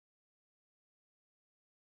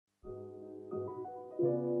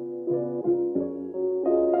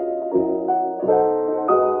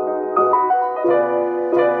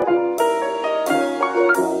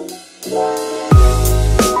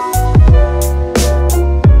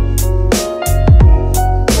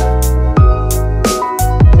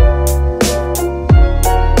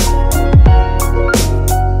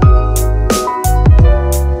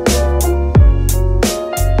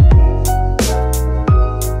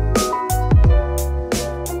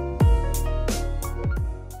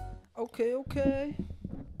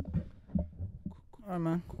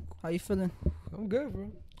you feeling? I'm good,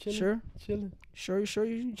 bro. Chilling. Sure? Chilling. Sure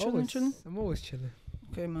you chilling? I'm always chilling.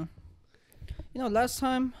 Okay, man. You know, last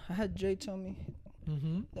time I had Jay tell me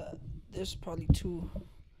Mm-hmm. that there's probably two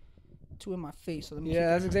in my face. So let me Yeah,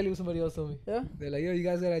 that's exactly what somebody else told me. Yeah? They're like, yo, you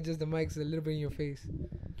guys gotta adjust the mics a little bit in your face.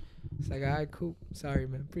 It's like, alright, cool. Sorry,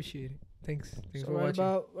 man. Appreciate it. Thanks So for right watching.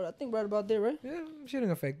 I think right about there, right? Yeah,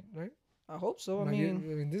 shouldn't affect, right? I hope so. I Like,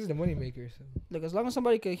 mean, this is the money maker, so. look, as long as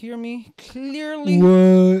somebody could hear me clearly,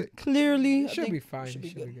 What? clearly, It I should think be fine. Should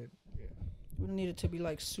be good. Yeah. We don't need it to be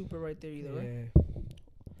like super right there either, right?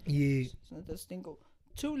 Yeah. So let this thing go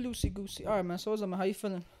too loosey goosey. All right, man. So what's up, man? How you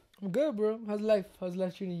feeling? I'm good, bro. How's life? How's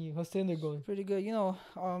life treating you? How's Tinder going? Pretty good. You know,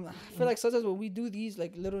 I feel like sometimes when we do these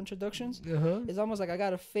like little introductions, it's almost like I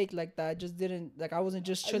gotta fake like that. I just didn't like I wasn't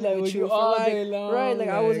just chilling like with you for all like day long, right. Like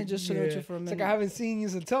I wasn't just chilling with you for a It's minute. like I haven't seen you,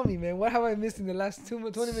 so tell me, man. What have I missed in the last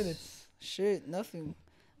 20 minutes? Shit, nothing.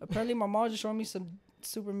 Apparently, my mom just showed me some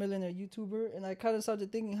super millionaire YouTuber, and I kind of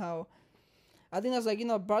started thinking how I think that's like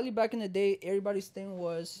probably back in the day, everybody's thing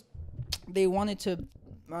was they wanted to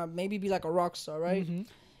maybe be like a rock star, right? Mm-hmm.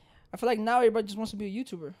 I feel like now everybody just wants to be a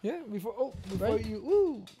YouTuber. Yeah, before Right?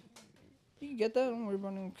 you You get that? Don't worry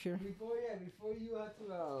about it here. before you had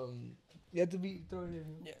to you had to be throwing it.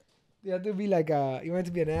 Yeah. You had to be like you wanted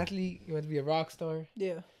to be an athlete, you wanted to be a rock star.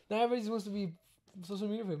 Yeah. Now everybody just wants to be social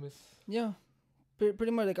media famous. Yeah.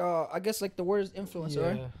 Pretty much like I guess like the word is influencer,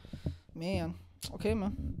 right? Man. Okay,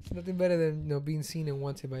 man. It's nothing better than being seen and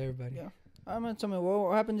wanted by everybody. Yeah. I'm gonna tell me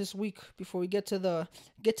what happened this week before we get to the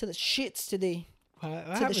shits today. What To the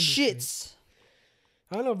happened this week? shits.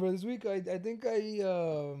 I don't know, bro. This week, I think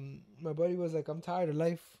my buddy was like, I'm tired of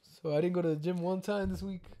life, so I didn't go to the gym one time this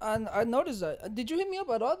week. And I noticed that. Did you hit me up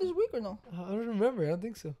at all this week or no? I don't remember. I don't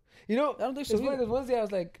think so. You know, I don't think it's so funny either. because Wednesday I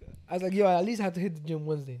was like, yo, I at least have to hit the gym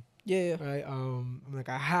Wednesday, Yeah. right? I'm like,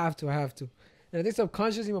 I have to. And I think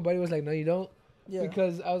subconsciously my buddy was like, no, you don't, Yeah.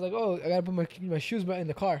 because I was like, oh, I gotta put my shoes back in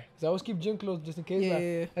the car, because I always keep gym clothes just in case.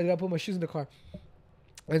 Yeah. I gotta put my shoes in the car.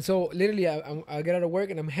 And so literally, I get out of work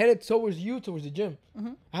and I'm headed towards the gym.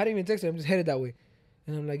 Mm-hmm. I hadn't even texted. I'm just headed that way,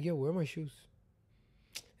 and I'm like, yo, where are my shoes?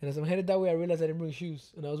 And as I'm headed that way, I realized I didn't bring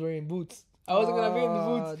shoes, and I was wearing boots. I wasn't gonna bring the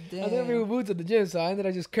boots. Damn. I was gonna bring boots at the gym, so I ended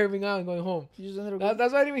up just curving out and going home. You just ended up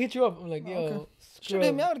That's why I didn't even hit you up. I'm like, yo, Okay. screw should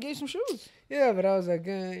hit me up. out and get you some shoes. Yeah, but I was like,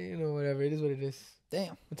 whatever. It is what it is.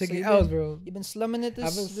 Damn. I'm taking you L's, been- bro. You been slumming it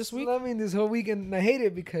I've been this week? slumming this whole weekend, and I hate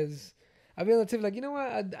it because I've been on the tip like, you know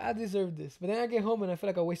what, I deserve this. But then I get home and I feel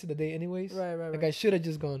like I wasted the day anyways. Right. Like I should have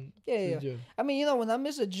just gone to Yeah. the gym. I mean, when I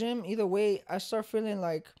miss a gym, either way, I start feeling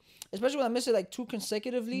like, especially when I miss it like 2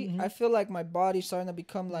 consecutively, Mhm. I feel like my body's starting to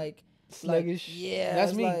become like Sluggish. yeah,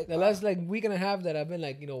 That's it's me. like, The last week and a half that I've been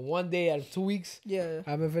like, one day out of 2 weeks, yeah.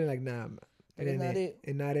 I've been feeling like, nah, man. It ain't not it.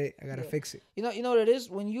 It's not it. I gotta Yeah. fix it. You know what it is?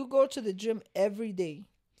 When you go to the gym every day,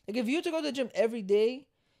 like if you were to go to the gym every day,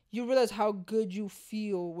 you realize how good you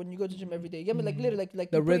feel when you go to the gym every day. You get me? Like literally,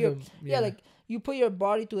 like The you put your- rhythm. like you put your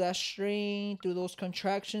body through that strain, through those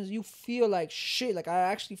contractions. You feel like shit. Like I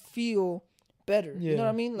actually feel better. You know what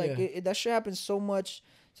I Yeah, mean? Like yeah. that shit happens so much.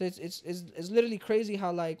 So it's literally crazy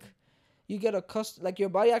how like you get accustomed. Like your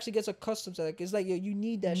body actually gets accustomed to. Like it's like you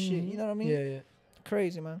need that shit. You know what I mean? Yeah.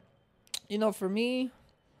 Crazy, man. For me,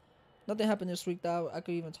 nothing happened this week that I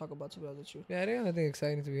could even talk about, to be honest with you. Yeah, I didn't have nothing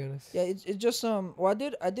exciting, to be honest. Yeah, it's just well,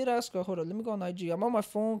 I did ask her. Hold on, let me go on IG. I'm on my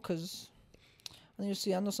phone because I need to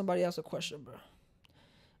see. I know somebody asked a question, bro.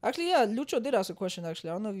 Actually, yeah, Lucho did ask a question. Actually,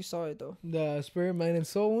 I don't know if you saw it though. The spirit, mind, and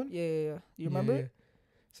soul one. Yeah. You remember it?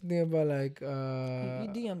 Something about like He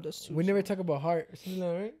DM'd us too. we never talk about heart. Something like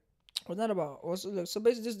that, right? What's that about? Look, so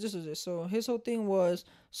basically, this is it. So his whole thing was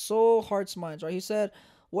soul, hearts, minds, right? He said,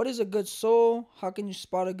 "What is a good soul? How can you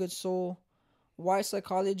spot a good soul? Why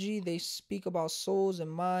psychology? They speak about souls and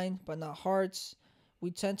mind, but not hearts. We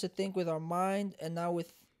tend to think with our mind and not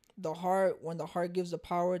with the heart. When the heart gives the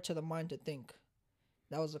power to the mind to think."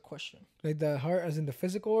 That was the question. Like the heart, as in the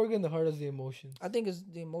physical organ, the heart as the emotions. I think it's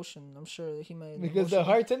the emotion. I'm sure that he meant Because the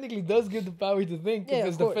heart technically does give the power to think. Yeah, if of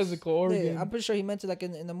it's the course. physical organ. Yeah, I'm pretty sure he meant it like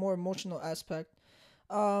in a more emotional aspect.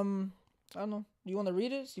 I don't know. You want to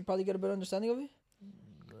read it? So you probably get a better understanding of it.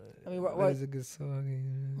 I mean, what? Is a good song?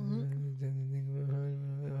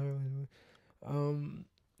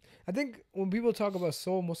 I think when people talk about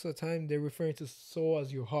soul, most of the time they're referring to soul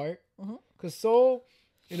as your heart. Because soul,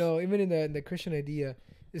 even in the Christian idea,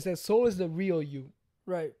 is that soul is the real you.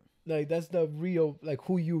 Right. Like that's the real, like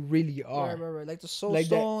who you really are. Right. Like the soul Like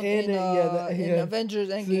the stone inner- in Avengers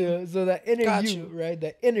Endgame. So the inner Got you, right?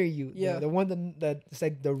 The inner you. Yeah. The one that's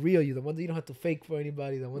like the real you, the one that you don't have to fake for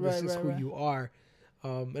anybody, the one that's Right, just right, who right. you are.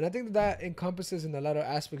 And I think that encompasses in a lot of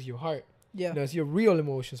aspects your heart. Yeah. It's your real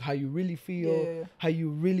emotions, how you really feel, Yeah. how you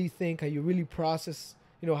really think, how you really process.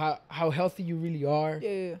 How healthy you really are.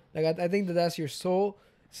 Yeah. Like I think that's your soul.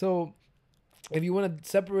 So if you want to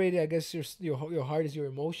separate it, I guess your heart is your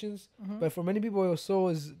emotions. Mm-hmm. But for many people, your soul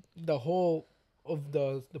is the whole of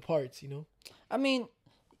the parts. I mean,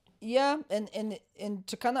 yeah, and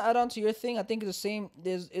to kind of add on to your thing, I think the same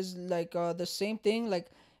is like the same thing.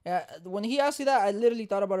 Like when he asked you that, I literally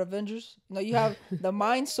thought about Avengers. You have the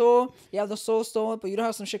Mind Soul, you have the Soul Stone, but you don't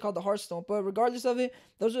have some shit called the Heart Stone. But regardless of it,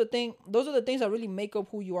 those are the thing. Those are the things that really make up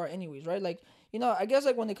who you are, anyways, right? Like I guess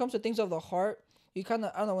like when it comes to things of the heart, you kind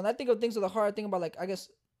of I don't know. When I think of things of the heart, I think about like I guess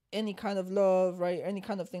any kind of love, right? Any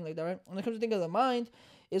kind of thing like that, right? When it comes to think of the mind,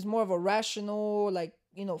 it's more of a rational like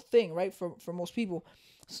thing, right? For most people.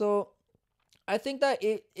 So I think that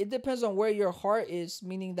it depends on where your heart is,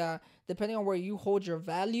 meaning that depending on where you hold your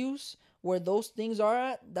values, where those things are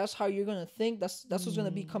at, that's how you're gonna think. That's what's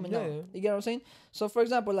gonna be coming out. Yeah. You get what I'm saying? So for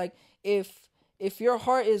example, like if your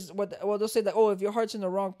heart is they'll say that, oh, if your heart's in the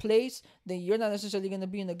wrong place, then you're not necessarily gonna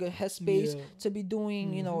be in a good headspace to be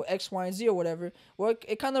doing X, Y, and Z or whatever. Well,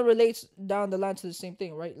 it kind of relates down the line to the same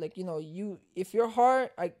thing, right? Like if your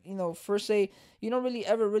heart, first say you don't really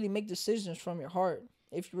ever really make decisions from your heart.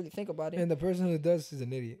 If you really think about it. And the person who does is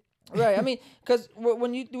an idiot. Right. I mean, because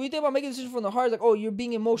when you think about making decisions from the heart, it's like, oh, you're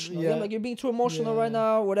being emotional. Yeah. Like you're being too emotional right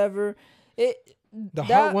now, whatever. The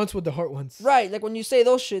heart wants what the heart wants. Right. Like when you say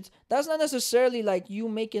those shits, that's not necessarily like you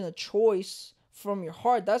making a choice from your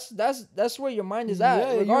heart. That's where your mind is at.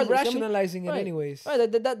 Yeah, you're rationalizing it anyways.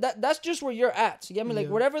 Right. That's just where you're at. You get me? Like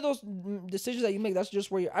whatever those decisions that you make, that's just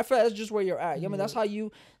where you're. I feel like that's just where you're at. You get me? That's how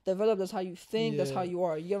you develop. That's how you think. That's how you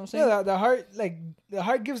are. You get what I'm saying? Yeah. The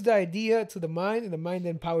heart gives the idea to the mind, and the mind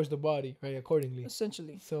then powers the body, right? Accordingly.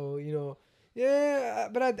 Essentially. So yeah.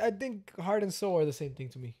 But I think heart and soul are the same thing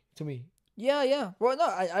to me. Yeah. Well, no,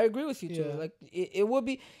 I agree with you too. Yeah. Like it would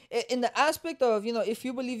be in the aspect of if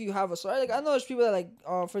you believe you have a soul. Like I know there's people that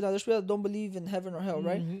for example, there's people that don't believe in heaven or hell,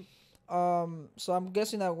 right? So I'm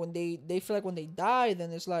guessing that when they feel like when they die,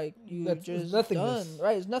 then it's like that's just done,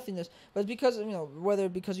 right? It's nothingness. But it's because whether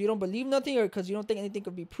because you don't believe nothing or because you don't think anything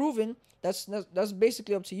could be proven, that's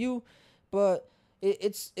basically up to you. But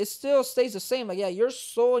it still stays the same. Like your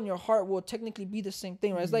soul and your heart will technically be the same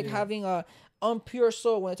thing, right? It's like having a unpure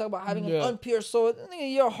soul. When I talk about having an unpure soul,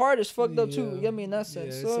 your heart is fucked up too. You get me in that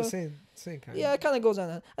sense. Yeah, it's the same kind. Yeah, it kind of goes on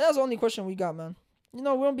that. And that's the only question we got, man. We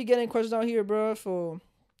don't be getting questions out here, bro. For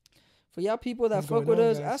y'all people that fuck with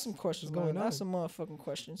us, ask some questions, man. Ask some motherfucking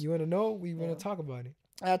questions. You want to know? We want to talk about it.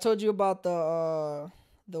 I told you about the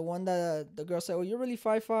one that the girl said, "Oh, you're really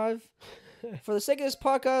 5'5". For the sake of this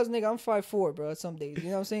podcast, nigga, I'm 5'4", bro. Some days, you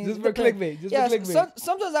know what I'm saying? Just for clickbait.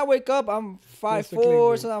 Sometimes I wake up, I'm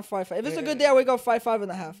 5'4", sometimes I'm 5'5". If it's a good day, I wake up 5'5 and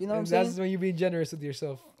a half. You know what I'm saying? That's when you're being generous with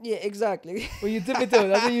yourself. Yeah, exactly. When you tiptoe,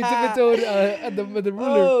 that's when you tiptoe at the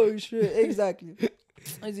ruler. Oh shit, exactly.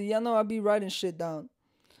 Y'all know I be writing shit down.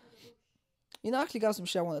 I actually got some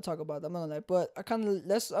shit I want to talk about. I'm not gonna lie, but I kind of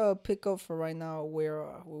let's pick up for right now where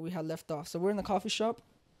we had left off. So we're in the coffee shop.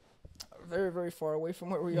 Very, very far away from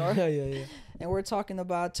where we are. Yeah. And we're talking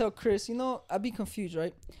about, tell Chris, I'd be confused,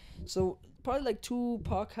 right? So probably like 2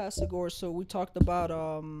 podcasts ago or so, we talked about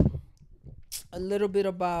a little bit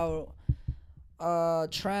about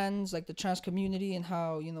trans, like the trans community and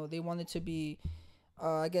how, they wanted to be,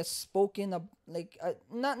 I guess, spoken,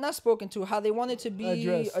 not spoken to, how they wanted to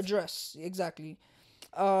be addressed. Exactly.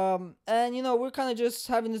 And we're kind of just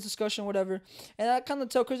having this discussion, whatever, and I kind of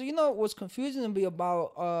tell Chris, what's confusing to me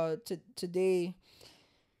about today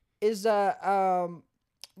is that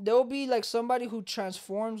there'll be like somebody who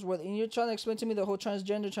transforms, and you're trying to explain to me the whole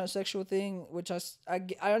transgender transsexual thing, which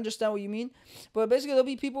I understand what you mean, but basically there'll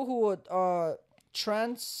be people who would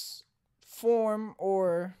transform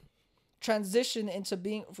or transition into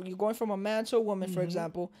you're going from a man to a woman, for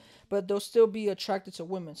example, but they'll still be attracted to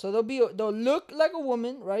women. So they'll look like a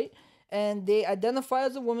woman, right? And they identify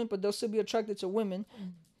as a woman, but they'll still be attracted to women.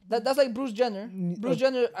 That's like Bruce Jenner. Bruce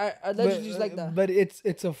Jenner allegedly is like that. But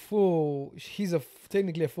it's a full. He's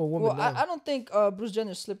technically a full woman. Well, I don't think Bruce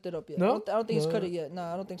Jenner slipped it up yet. No, I don't think he's cut it yet. No,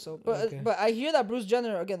 I don't think so. But but I hear that Bruce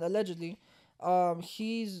Jenner, again, allegedly,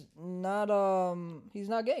 he's not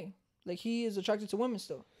gay. Like he is attracted to women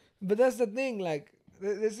still. But that's the thing. Like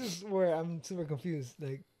this is where I'm super confused.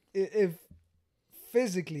 Like if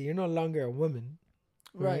physically you're no longer a woman,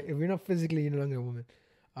 right? If you're not physically, you're no longer a woman,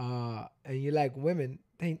 and you like women,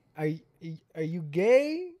 then are you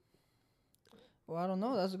gay? Well, I don't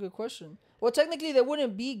know. That's a good question. Well, technically, they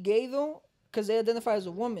wouldn't be gay though, because they identify as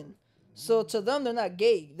a woman. So to them, they're not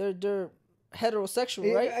gay. They're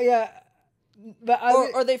heterosexual, right? Yeah. But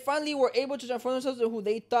or they finally were able to transform themselves to who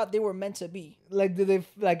they thought they were meant to be. like, did they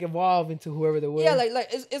like evolve into whoever they were? Yeah,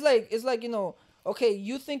 it's like okay,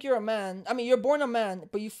 you think you're a man. I mean, you're born a man,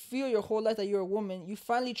 but you feel your whole life that you're a woman. You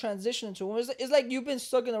finally transition into a woman. It's like you've been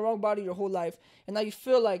stuck in the wrong body your whole life, and now you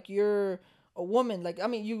feel like you're a woman. Like, I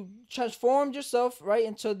mean, you transformed yourself right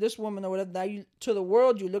into this woman or whatever. Now you to the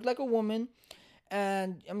world you look like a woman,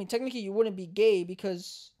 and I mean, technically you wouldn't be gay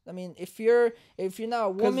because I mean, if you're not a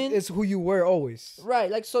woman, it's who you were always. right?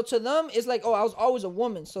 Like, so to them, it's like, oh, I was always a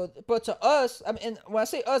woman. So, but to us, I mean, and when I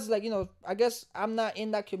say us, like, I guess I'm not in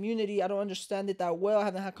that community. I don't understand it that well. I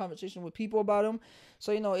haven't had conversation with people about them.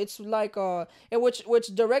 So, it's like, and which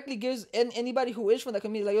directly gives anybody who is from that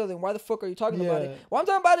community, like, yo, then why the fuck are you talking about it? Well, I'm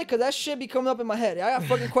talking about it because that shit be coming up in my head. I got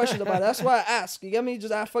fucking questions about it. That's why I ask. You get me?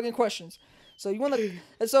 Just ask fucking questions. So you want to,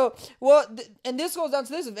 and so, well, and this goes down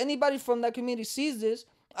to this. If anybody from that community sees this,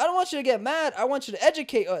 I don't want you to get mad. I want you to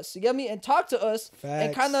educate us. You get me? And talk to us. Facts.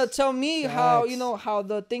 And kind of tell me how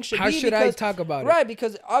the thing should be. How should I talk about it? Right,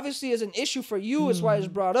 because obviously it's an issue for you. It's why it's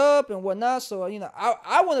brought up and whatnot. So,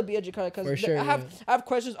 I want to be educated because sure, I have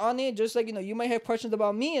questions on it. Just like, you might have questions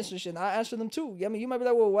about me and some shit. And I answer them too. You get me? You might be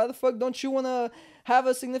like, well, why the fuck don't you want to have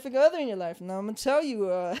a significant other in your life? Now I'm going to tell you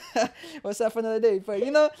what's that for another day. But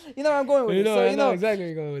you know where I'm going with it. So, I know exactly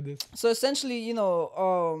where you're going with this. So essentially,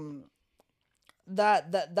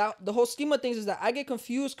 that the whole scheme of things is that I get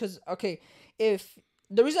confused because, okay, if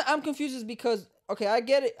the reason I'm confused is because, okay, I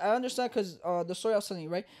get it, I understand, because the story I was telling you,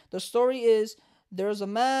 right? The story is there's a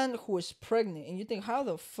man who is pregnant, and you think, how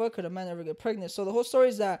the fuck could a man ever get pregnant? So the whole story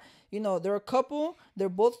is that, they're a couple, they're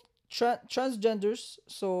both transgenders,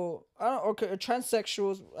 so I don't, or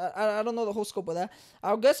transsexuals. I don't know the whole scope of that.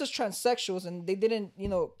 I guess it's transsexuals, and they didn't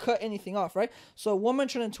cut anything off, right? So a woman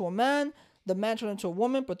turned into a man, the man turned into a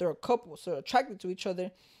woman, but they're a couple, so they're attracted to each other.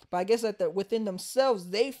 But I guess that within themselves,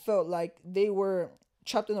 they felt like they were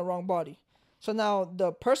trapped in the wrong body. So now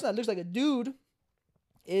the person that looks like a dude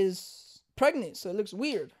is pregnant, so it looks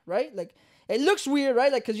weird, right? Like, it looks weird,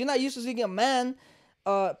 right? Like, because you're not used to seeing a man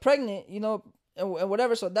pregnant, and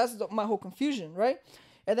whatever. So that's my whole confusion, right?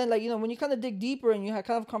 And then, like, when you kind of dig deeper and you have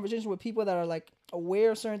kind of conversations with people that are, like, aware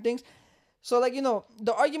of certain things. So, like,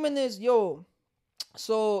 the argument is,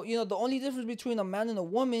 so, the only difference between a man and a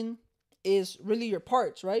woman is really your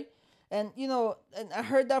parts, right? And, and I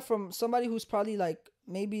heard that from somebody who's probably, like,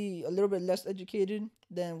 maybe a little bit less educated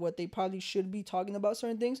than what they probably should be talking about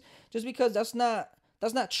certain things, just because that's not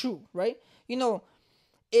true, right?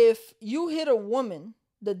 If you hit a woman,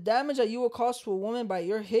 the damage that you will cause to a woman by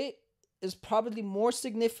your hit is probably more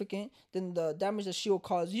significant than the damage that she will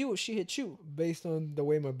cause you if she hits you. Based on the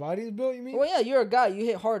way my body is built, you mean? Well, yeah, you're a guy. You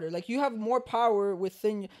hit harder. Like, you have more power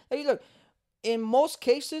within you. Like, look, in most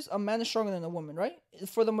cases, a man is stronger than a woman, right?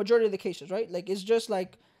 For the majority of the cases, right? Like, it's just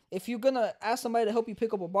like, if you're going to ask somebody to help you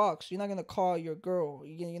pick up a box, you're not going to call your girl.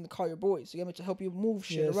 You're going to call your boys. You get me, to help you move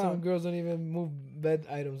shit around. Some girls don't even move bed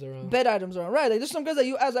items around. Right. Like, there's some girls that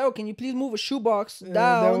you ask, like, oh, can you please move a shoebox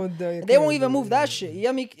down? They won't even move that shit. You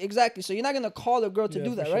get me? Exactly. So you're not going to call a girl to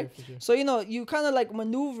do that, right? Sure. So, you kind of like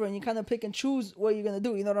maneuver and you kind of pick and choose what you're going to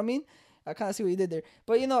do. You know what I mean? I kind of see what you did there.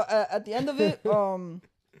 But, at the end of it,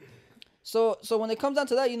 So when it comes down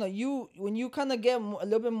to that, when you kind of get a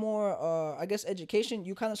little bit more, I guess, education,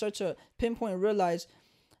 you kind of start to pinpoint and realize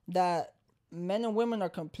that men and women are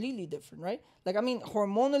completely different, right? Like, I mean,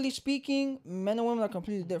 hormonally speaking, men and women are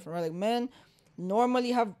completely different, right? Like, men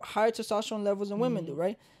normally have higher testosterone levels than women do,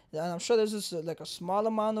 right? And I'm sure there's just like a small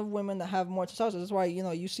amount of women that have more testosterone. That's why,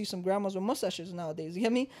 you see some grandmas with mustaches nowadays. You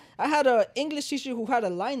get me? I had an English teacher who had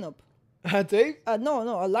a lineup. A tape? No,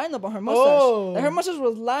 a lineup on her mustache. Like, her mustache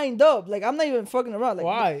was lined up. Like, I'm not even fucking around. Like,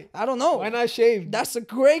 why? I don't know. Why not shaved? That's a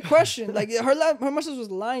great question. Like, her mustache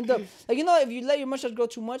was lined up. Like, if you let your mustache grow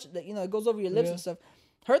too much, that it goes over your lips and stuff.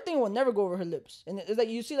 Her thing will never go over her lips. And it's like,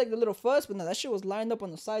 you see, like, the little fuzz, but no, that shit was lined up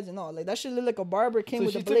on the sides and all. Like, that shit looked like a barber came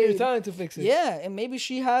with a blade. So she took her time to fix it. Yeah, and maybe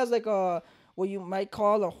she has, like, what you might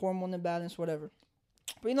call a hormone imbalance, whatever.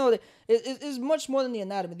 But, it's much more than the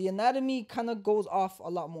anatomy. The anatomy kind of goes off a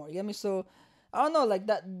lot more. You get me? So, I don't know, like,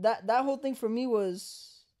 that whole thing for me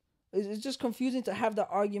it's just confusing to have the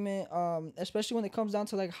argument, especially when it comes down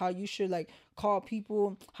to, like, how you should, like, call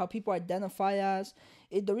people, how people identify as.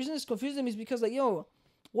 The reason it's confusing me is because, like,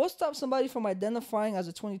 what stops somebody from identifying as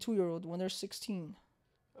a 22-year-old when they're 16?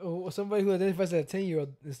 Somebody who identifies as a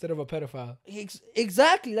 10-year-old instead of a pedophile.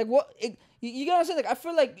 Exactly. Like, what? You get what I'm saying? Like, I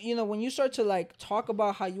feel like, when you start to, like, talk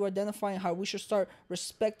about how you identify and how we should start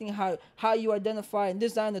respecting how you identify and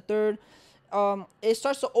this, that, and the third, it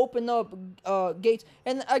starts to open up gates.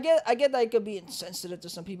 And I get that it could be insensitive to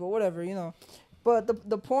some people, whatever, But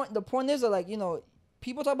the point is that, like,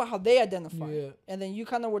 people talk about how they identify, Yeah. and then you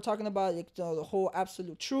kind of were talking about like the whole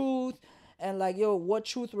absolute truth. And like, yo, what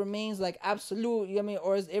truth remains like absolute? You know what I mean,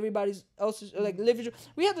 or is everybody's else's like living?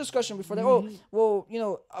 We had a discussion before, like, oh, well, you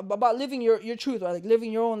know, about living your truth, or like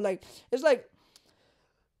living your own. Like, it's like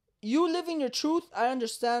you living your truth. I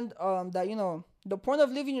understand that, you know, the point of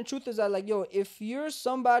living your truth is that, like, yo, if you're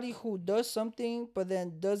somebody who does something but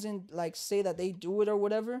then doesn't like say that they do it or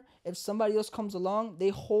whatever, if somebody else comes along, they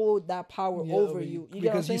hold that power over you. You get what I'm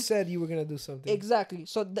because saying? you said you were gonna do something. Exactly.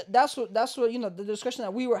 So that's what, you know, the discussion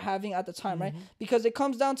that we were having at the time, right? Because it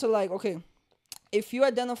comes down to like, okay, if you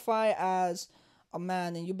identify as a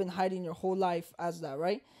man and you've been hiding your whole life as that,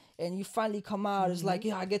 right? And you finally come out, it's like,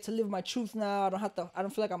 yeah, I get to live my truth now. I don't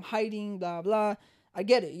feel like I'm hiding, blah blah. I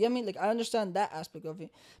get it. You know what I mean? Like, I understand that aspect of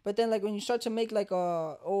it. But then, like, when you start to make, like,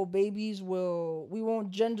 oh, babies we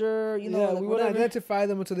won't gender, you know, Yeah, like, we won't whatever. identify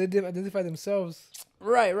them until they identify themselves.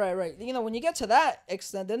 Right. You know, when you get to that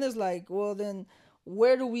extent, then it's like, well, then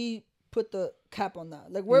where do we put the cap on that?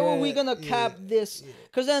 Like, where were we going to cap this?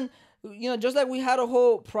 Because then, you know, just like we had a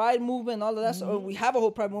whole pride movement and all of that, or we have a whole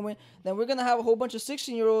pride movement, then we're going to have a whole bunch of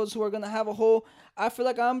 16-year-olds who are going to have a whole I feel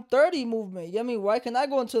like I'm 30 movement. You know what I mean? Why can I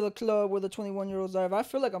go into the club where the 21-year-olds are if I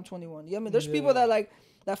feel like I'm 21? You know what I mean? There's people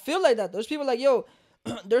that feel like that. There's people like, yo,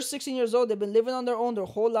 they're 16 years old. They've been living on their own their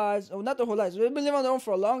whole lives. Well, not their whole lives. They've been living on their own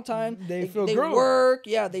for a long time. They work.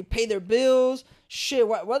 Yeah, they pay their bills. Shit,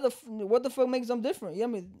 what the fuck makes them different? You know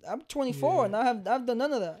what I mean? I'm 24 and I've done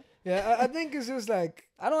none of that. Yeah, I think it's just like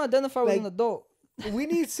I don't identify with an adult. We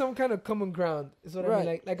need some kind of common ground. Is what I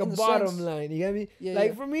mean, like a In the bottom sense. line. You get me? Yeah,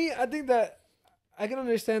 like yeah. for me, I think that I can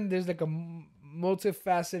understand there's like a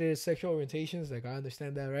multifaceted sexual orientations. Like, I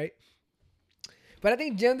understand that, right? But I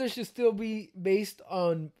think gender should still be based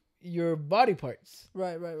on your body parts.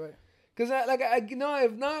 Right. Because I you know,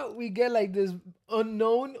 if not, we get like this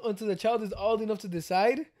unknown until the child is old enough to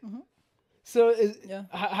decide. So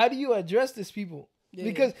how do you address these people?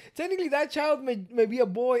 Because technically that child may be a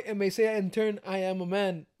boy and may say in turn, I am a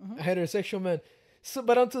man, a heterosexual man. So,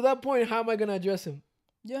 but until that point, how am I gonna address him?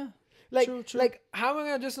 Yeah. Like, true. like, how am I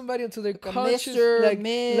gonna address somebody until they're Like a conscious? Mr.,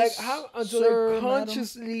 Miss, like how until sir, they're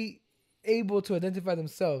consciously able to identify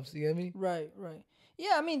themselves? You get me? Right.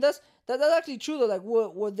 Yeah, I mean that's actually true though. Like,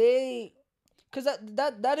 were they? Because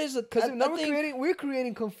that is a because now we're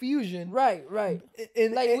creating confusion. Right.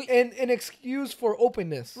 And Like an excuse for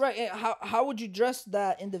openness. Right. And how would you dress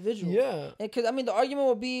that individual? Yeah. Because I mean the argument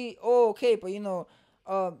would be, oh, okay, but you know,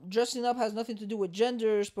 dressing up has nothing to do with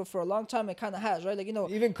genders, but for a long time it kind of has, right? Like, you know,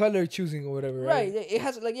 even color choosing or whatever, right? Right. It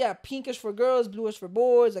has, like, yeah, pink is for girls, blue is for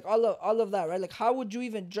boys, like all of that, right? Like, how would you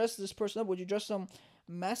even dress this person up? Would you dress them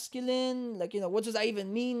masculine? Like, you know, what does that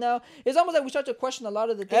even mean now? It's almost like we start to question a lot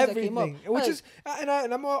of the things that came up. Which is, and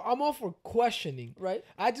I'm all for questioning. Right.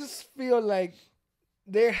 I just feel like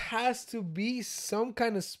there has to be some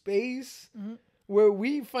kind of space where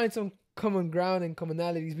we find some common ground and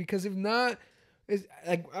commonalities, because if not, it's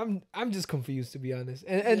like I'm just confused, to be honest.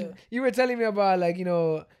 And you were telling me about, like, you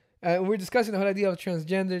know, we're discussing the whole idea of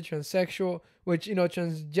transgender, transsexual, which, you know,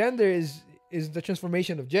 transgender is the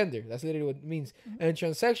transformation of gender. That's literally what it means. And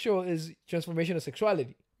transsexual is transformation of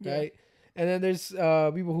sexuality, right? And then there's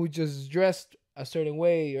people who just dressed a certain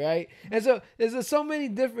way, right? And so there's so many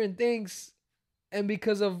different things, and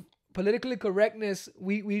because of politically correctness,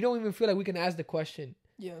 we don't even feel like we can ask the question.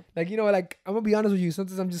 Yeah. Like, you know, like, I'm gonna be honest with you.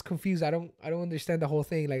 Sometimes I'm just confused. I don't understand the whole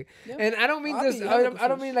thing. Like, and I don't mean this. I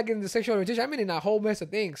don't mean like in the sexual orientation. I mean in a whole mess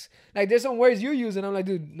of things. Like, there's some words you use, and I'm like,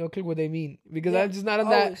 dude, no clue what they mean, because I'm just not in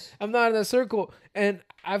that. I'm not in that circle, and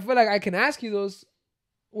I feel like I can ask you those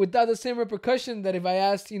without the same repercussion that if I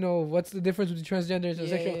asked, you know, what's the difference between transgender and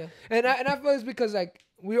transsexual. Yeah. And I feel it's because, like,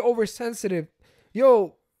 we're oversensitive.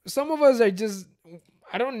 Yo, some of us are just.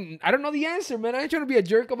 I don't know the answer, man. I ain't trying to be a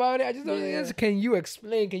jerk about it. I just don't know the answer. Can you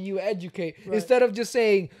explain? Can you educate? Right. Instead of just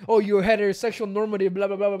saying, oh, you're heterosexual normative, blah,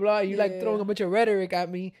 blah, blah, blah, blah. You like throwing a bunch of rhetoric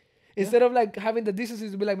at me. Instead of like having the decency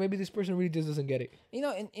to be like, maybe this person really just doesn't get it. You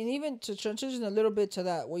know, and even to transition a little bit to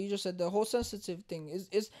that, what you just said, the whole sensitive thing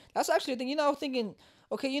is that's actually a thing. You know, I was thinking,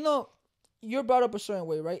 okay, you know, you're brought up a certain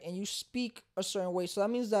way, right? And you speak a certain way. So that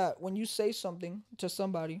means that when you say something to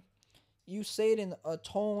somebody, you say it in a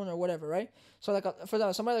tone or whatever, right? So, like, for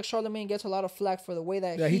example, somebody like Charlemagne gets a lot of flack for the way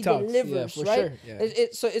that he delivers, right? Sure.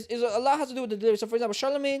 So a lot has to do with the delivery. So, for example,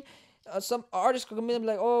 Charlemagne, some artists could come in and be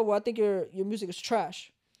like, oh, well, I think your music is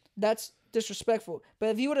trash. That's disrespectful. But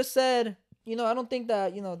if you would have said, you know, I don't think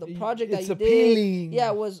that, you know, the project that you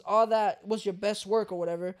did, was all that, was your best work or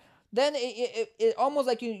whatever, then it almost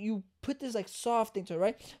like you put this, like, soft thing to it,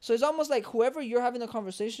 right? So it's almost like whoever you're having a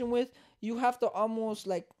conversation with, you have to almost,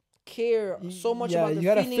 like, care so much about the you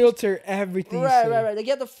gotta feelings. filter everything. Right. Like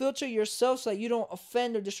you have to filter yourself so that you don't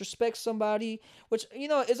offend or disrespect somebody. Which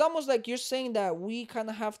it's almost like you're saying that we kind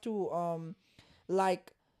of have to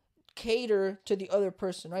like cater to the other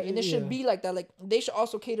person, right? And it should be like that. Like they should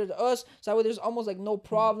also cater to us, so that way there's almost like no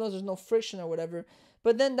problems, there's no friction or whatever.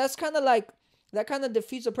 But then that's kind of like that kind of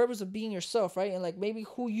defeats the purpose of being yourself, right? And like maybe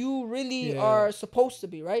who you really are supposed to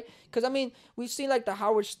be, right? Because I mean, we've seen like the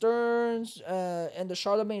Howard Sterns and the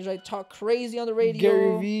Charlemagne's, right, talk crazy on the radio.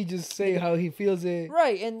 Gary Vee just say how he feels it,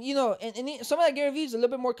 right? And some of that Gary Vee is a little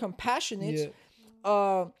bit more compassionate.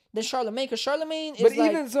 Than Charlemagne, because Charlemagne is, but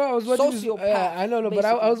like, even so, I was watching sociopath. I know, but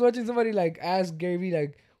I was watching somebody like ask Gary Vee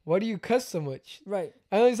like, "Why do you cuss so much?" Right.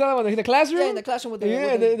 I know he's talking about in the classroom. Yeah, in the classroom with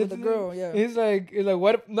the girl. Yeah. He's like,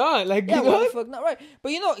 what? Not like, yeah, what the fuck? Not right.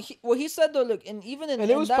 But what he said though, look, and even in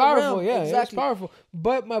it was that powerful. realm, yeah, exactly. It was powerful.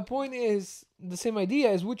 But my point is the same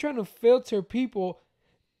idea: is we're trying to filter people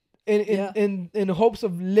in hopes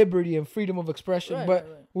of liberty and freedom of expression,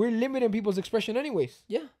 but we're limiting people's expression anyways.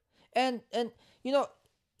 Yeah, and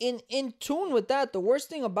in tune with that, the worst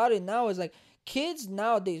thing about it now is like kids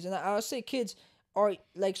nowadays, and I'll say kids are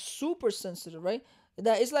like super sensitive, right?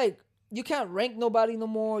 That it's like you can't rank nobody no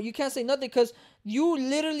more. You can't say nothing because you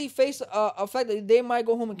literally face a fact that they might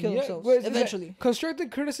go home and kill themselves eventually. Like, constructive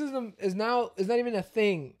criticism is not even a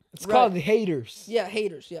thing. It's called haters. Yeah,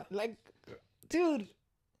 haters. Yeah, like, dude,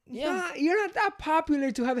 you're not that popular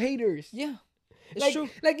to have haters. Yeah. It's like, true.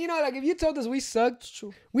 Like, like if you told us we sucked,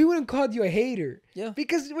 we wouldn't call you a hater. Yeah.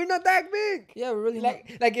 Because we're not that big. Yeah, we're really not.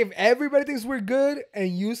 Like if everybody thinks we're good and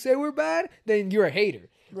you say we're bad, then you're a hater.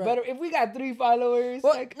 Right. But if we got 3 followers,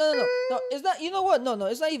 well, no, it's not. You know what? No,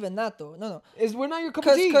 it's not even that though. No, we're not your cup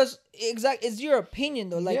of tea. Because it's your opinion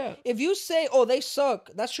though. Like if you say, "Oh, they suck,"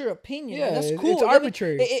 that's your opinion. Yeah, that's cool. It's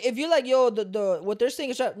arbitrary. If you're like, "Yo, the what they're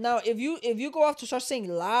saying is right." Now, if you go off to start saying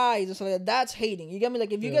lies and stuff like that, that's hating. You get me?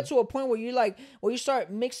 Like if you get to a point where you start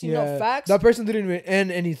mixing up facts. That person didn't even end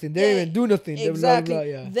anything. They didn't even do nothing. Exactly.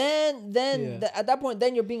 Blah, blah, Then at that point,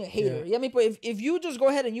 then you're being a hater. You get me? But if you just go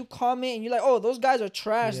ahead and you comment and you're like, "Oh, those guys are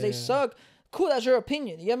trash. They suck." Cool, that's your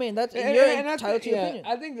opinion. You know what I mean? That's you're entitled to your opinion.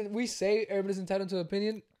 I think that we say everybody's entitled to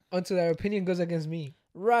opinion until their opinion goes against me.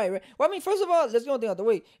 Right. Well, I mean, first of all, let's get one thing out the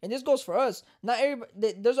way, and this goes for us. Not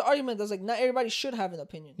everybody. There's an argument that's like not everybody should have an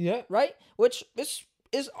opinion. Yeah. Right. Which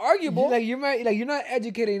is arguable. Like you're not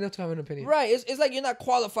educated enough to have an opinion. Right. It's like you're not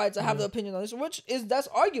qualified to have the opinion on this, that's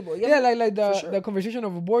arguable. Like the conversation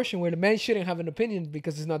of abortion where the men shouldn't have an opinion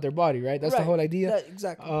because it's not their body, right? That's the whole idea.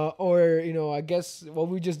 Exactly. Or I guess what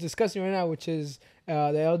we're just discussing right now, which is the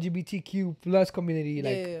LGBTQ plus community,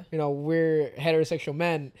 we're heterosexual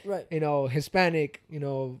men, right? Hispanic,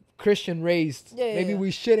 Christian raised. Maybe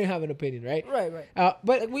we shouldn't have an opinion, right? Right. But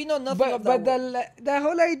like, we know nothing of that. But that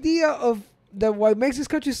whole idea of what makes this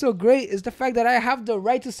country so great is the fact that I have the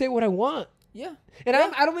right to say what I want. Yeah. And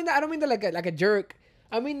I don't mean that like a jerk.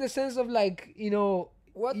 I mean the sense of like,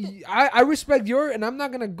 I respect and I'm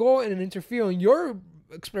not gonna go and interfere on your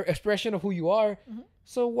expression of who you are. Mm-hmm.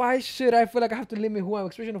 So why should I feel like I have to limit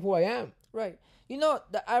expression of who I am? Right.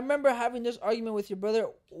 I remember having this argument with your brother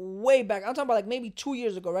way back. I'm talking about like maybe 2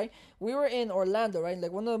 years ago, right? We were in Orlando, right?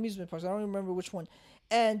 Like one of the amusement parks. I don't remember which one.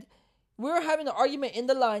 And we were having an argument in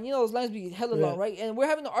the line. Those lines be hella long, right? And we're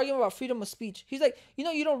having an argument about freedom of speech. He's like,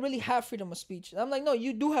 you don't really have freedom of speech. And I'm like, no,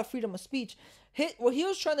 you do have freedom of speech. What he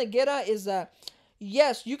was trying to get at is that,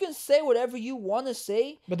 yes, you can say whatever you want to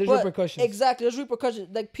say. But there's repercussions. Exactly, there's repercussions.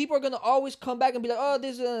 Like, people are going to always come back and be like, oh,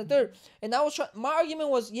 this and the third. And my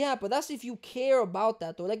argument was, yeah, but that's if you care about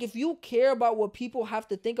that, though. Like, if you care about what people have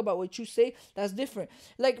to think about what you say, that's different.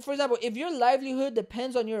 Like, for example, if your livelihood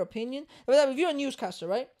depends on your opinion, for example, if you're a newscaster,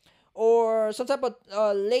 right? Or some type of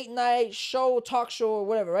late night talk show or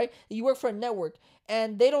whatever, right? You work for a network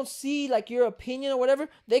and they don't see like your opinion or whatever,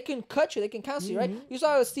 they can cut you, they can cancel you, right? You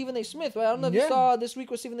saw it with Stephen A. Smith, right? I don't know if you saw this week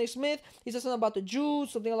with Stephen A. Smith. He said something about the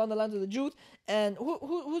Jews, something along the lines of the Jews. And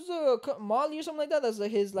who's Molly or something like that? That's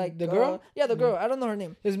like his like the girl. The girl. I don't know her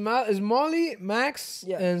name. Is Molly, Max,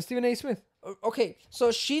 and Stephen A. Smith. Okay,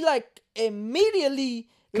 so she like immediately.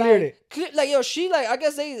 Cleared it. She I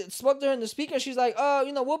guess they spoke to her in the speaker. She's like,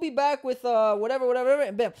 we'll be back with whatever,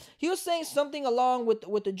 and bam. He was saying something along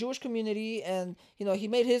with the Jewish community, and he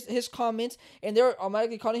made his comments, and they're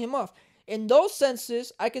automatically calling him off. In those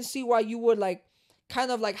senses, I can see why you would like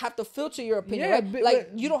kind of like have to filter your opinion, right?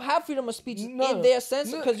 But you don't have freedom of speech in their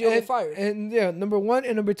sense because you'll get fired. And number one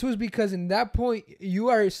and number two is because in that point you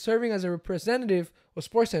are serving as a representative or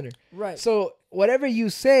Sports Center. Right. So whatever you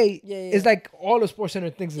say is like all the Sports Center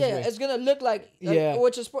thinks yeah, is way. it's gonna look like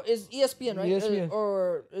which is ESPN, right? ESPN.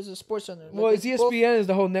 Or is it Sports Center? Like, well, it's ESPN is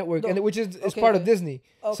the whole network, and which is part of Disney.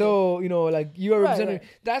 Okay. So like you are representing. Right.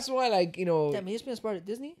 That's why Damn, ESPN is part of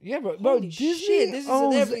Disney. Yeah, bro. Disney shit,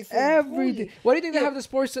 owns everything. Why do you think they have the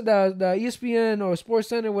sports, the ESPN or Sports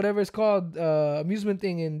Center, whatever it's called, amusement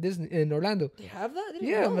thing in Disney in Orlando? They have that.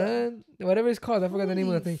 Yeah, man. That. Whatever it's called, I forgot the name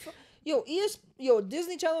of the thing.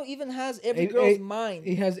 Disney Channel even has every girl's mind.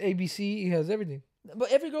 It has ABC. It has everything.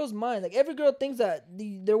 But every girl's mind, like every girl thinks that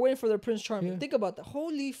they're waiting for their Prince Charming. Yeah. Think about that.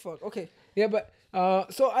 Holy fuck. Okay. Yeah, but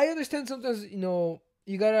so I understand sometimes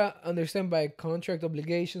you gotta understand by contract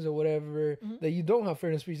obligations or whatever that you don't have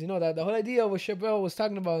freedom of speech. You know that the whole idea of what Chappelle was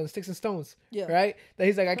talking about in Sticks and Stones. Yeah. Right. That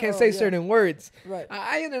he's like, I can't say certain words. Right.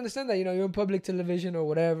 I understand that you're in public television or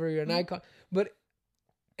whatever. You're an icon, but.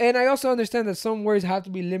 And I also understand that some words have to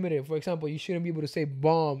be limited. For example, you shouldn't be able to say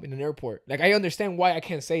bomb in an airport. Like, I understand why I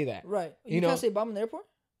can't say that. Right. You can't say bomb in the airport?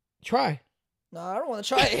 Try. No, I don't want to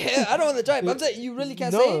try it. I don't want to try it. But I'm saying you really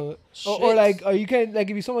can't say it? Or you can't, like,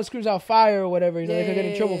 if someone screams out fire or whatever, they can get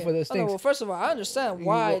in trouble for those things. Well, first of all, I understand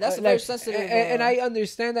why. That's very sensitive. And I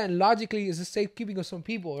understand that, and logically, it's the safekeeping of some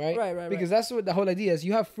people, right? Right. Because that's what the whole idea is.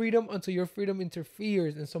 You have freedom until your freedom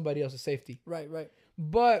interferes in somebody else's safety. Right.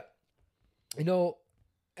 But,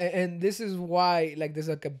 and this is why, like, there's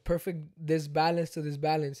like a perfect disbalance to this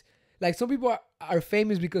balance. Like, some people are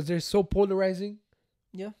famous because they're so polarizing.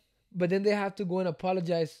 Yeah. But then they have to go and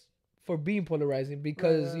apologize for being polarizing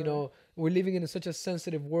because, we're living in such a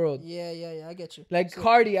sensitive world. Yeah, I get you. Like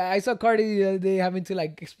Cardi, I saw Cardi the other day having to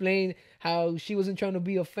like explain how she wasn't trying to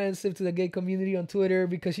be offensive to the gay community on Twitter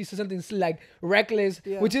because she said something like reckless,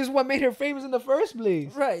 which is what made her famous in the first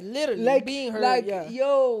place. Right, literally. Like being her,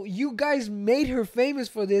 yo, you guys made her famous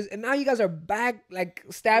for this, and now you guys are back like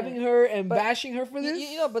stabbing her and bashing her for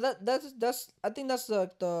this. But that's I think that's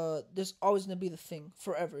there's always gonna be the thing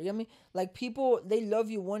forever. You know what I mean? Like people, they love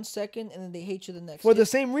you 1 second and then they hate you the next. For the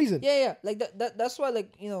same reason. Yeah. Like that's why,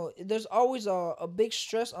 like, there's always a big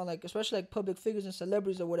stress on, like, especially like public figures and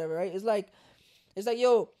celebrities or whatever, right? It's like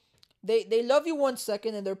yo, they love you 1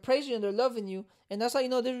 second and they're praising you and they're loving you, and that's how you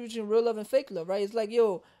know the difference between real love and fake love, right? It's like,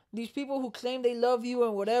 yo, these people who claim they love you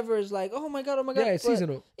and whatever is like, oh my god. Yeah, it's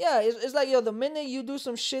seasonal. Yeah, it's like, yo, the minute you do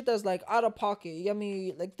some shit that's like out of pocket, you know what I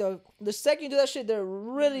mean? Like the second you do that shit, they're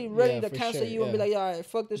really ready to cancel you and be like, yeah,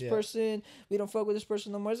 fuck this person. We don't fuck with this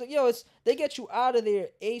person no more. It's like, yo, they get you out of there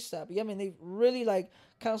ASAP. You know what I mean? They really like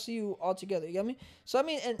cancel you altogether. You know what I mean? So I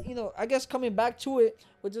mean, and I guess coming back to it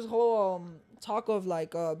with this whole talk of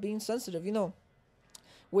like being sensitive,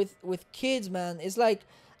 with kids, man, it's like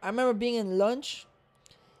I remember being in lunch.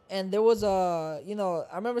 And there was I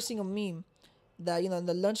remember seeing a meme that, in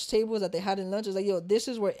the lunch tables that they had in lunch, it's like, yo, this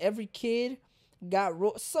is where every kid got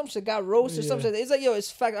roasted, some shit. It's like, yo,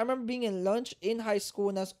 it's fact. I remember being in lunch in high school,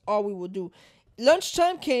 and that's all we would do.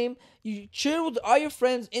 Lunchtime came, you chill with all your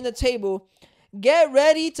friends in the table, get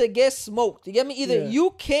ready to get smoked. You get me? Either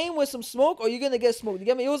you came with some smoke or you're going to get smoked. You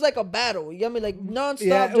get me? It was like a battle. You get me? Like, nonstop.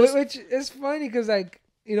 Yeah, which is funny because, like,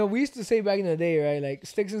 we used to say back in the day, right? Like,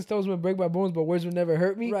 sticks and stones would break my bones, but words would never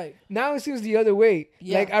hurt me. Right. Now it seems the other way.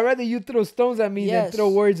 Yeah. Like, I'd rather you throw stones at me than throw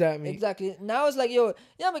words at me. Exactly. Now it's like, yo,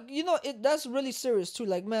 but that's really serious too.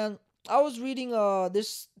 Like, man, I was reading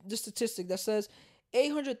this statistic that says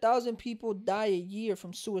 800,000 people die a year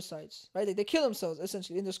from suicides. Right? Like, they kill themselves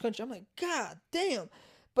essentially in this country. I'm like, god damn.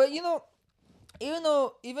 But even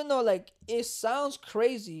though like it sounds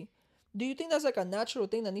crazy, do you think that's like a natural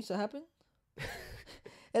thing that needs to happen?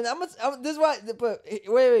 And this is why, but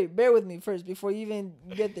wait, bear with me first before you even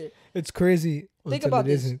get there. It's crazy. Think about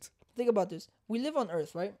this. We live on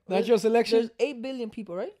Earth, right? Natural selection. There's 8 billion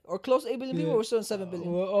people, right? Or close to 8 billion people. We're still in 7 billion.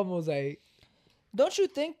 We're almost 8. Don't you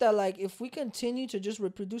think that, like, if we continue to just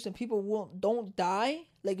reproduce and people don't die,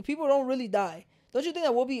 like, if people don't really die, don't you think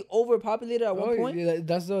that we'll be overpopulated at one point? Yeah,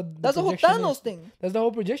 that's the whole Thanos thing. That's the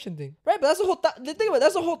whole projection thing. Right, but that's the whole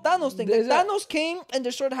that's the whole Thanos thing. Like, Thanos came and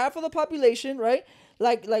destroyed half of the population, right?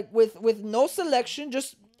 Like with no selection,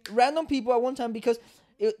 just random people at one time because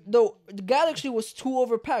the galaxy was too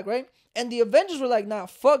overpacked, right? And the Avengers were like, nah,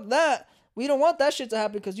 fuck that. We don't want that shit to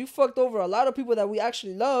happen because you fucked over a lot of people that we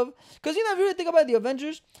actually love. Because, if you really think about the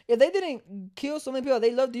Avengers, if they didn't kill so many people that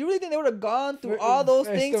they loved, do you really think they would have gone through all those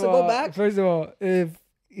things to go back? First of all, if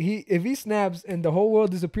he snaps and the whole world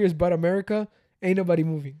disappears but America, ain't nobody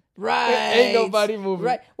moving. Right. Ain't nobody moving.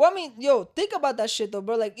 Right. Well, I mean, yo, think about that shit though,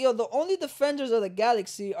 bro. Like, yo, the only defenders of the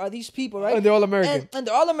galaxy are these people, right? And they're all American. And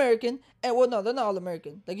they're all American. And well, no, they're not all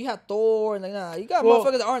American. Like you have Thor and like you got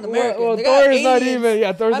motherfuckers that aren't American. Well, they Thor got is not aliens. even.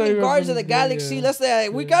 Yeah, Thor's I not mean, even. Guardians of the Galaxy. Yeah. Let's say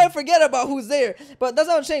we gotta forget about who's there. But that's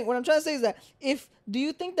what I'm saying. What I'm trying to say is that do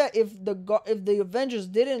you think that if the Avengers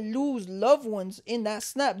didn't lose loved ones in that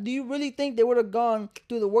snap, do you really think they would have gone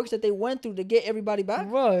through the works that they went through to get everybody back?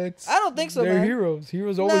 Well, I don't think so, they're man. heroes.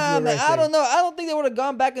 Heroes always do the right man, I thing. don't know. I don't think they would have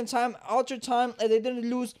gone back in time, altered time, and they didn't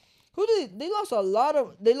lose. Who did they lost a lot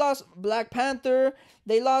of? They lost Black Panther.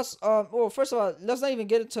 They lost. Well, first of all, let's not even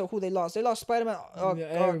get into who they lost. They lost Spider-Man,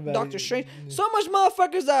 Doctor Strange. Yeah. So much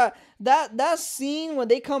motherfuckers that scene when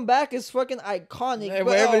they come back is fucking iconic. Yeah, But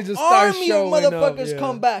where everybody just starts army of showing up, motherfuckers yeah.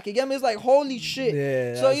 come back. You get me? It's like holy shit.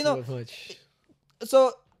 Yeah. So That's you know. so much.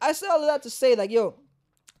 So I say all of that to say like, yo,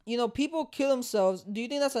 you know, people kill themselves. Do you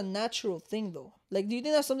think that's a natural thing though? Like, do you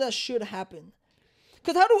think that's something that should happen?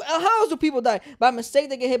 Cause how else do people die? By mistake,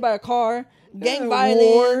 they get hit by a car, gang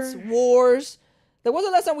violence, wars. Like, when's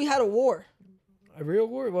the last time we had a war? A real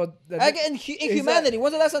war? Well, In humanity,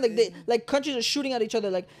 when's the last time like countries are shooting at each other?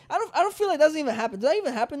 Like, I don't feel like that doesn't even happen. Does that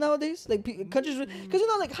even happen nowadays? Like countries, because you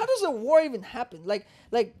know, like, how does a war even happen? Like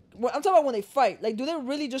I'm talking about when they fight. Like, do they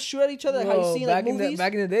really just shoot at each other? Like how you see in like movies?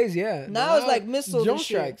 Back in the days, yeah. Now it's like missiles, drone and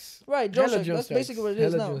shit. strikes. Right? Drone strikes. That's basically what it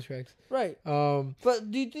is now. Drone strikes. Right.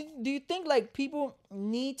 But do you think like people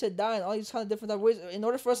need to die in all these kind of different type of ways in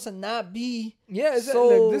order for us to not be? Yeah.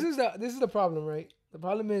 So this is the problem, right? The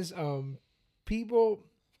problem is people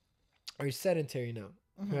are sedentary now,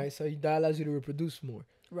 right? So that allows you to reproduce more.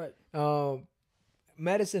 Right.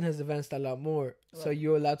 Medicine has advanced a lot more, so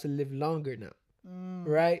you're allowed to live longer now,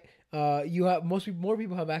 right? You have more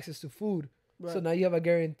people have access to food, so now you have a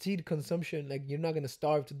guaranteed consumption. Like you're not gonna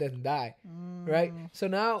starve to death and die, right? So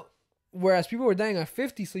now, whereas people were dying at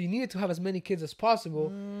 50, so you needed to have as many kids as possible.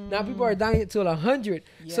 Now people are dying till 100.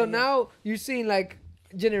 So now you're seeing like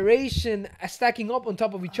generation stacking up on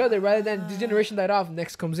top of each other rather than this generation died off,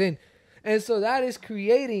 next comes in, and so that is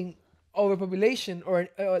creating overpopulation or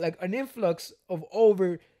like an influx of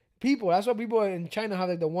over people. That's why people in China have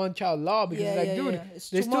like the one child law, because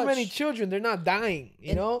there's too many children, they're not dying,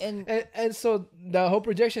 you know, and so the whole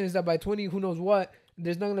projection is that by 20 who knows what,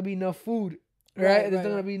 there's not gonna be enough food, right? There's not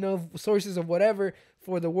gonna be enough sources of whatever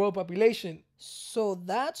for the world population. So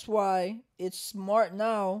that's why it's smart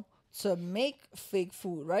now to make fake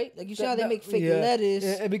food, right? Like you see how they make fake lettuce.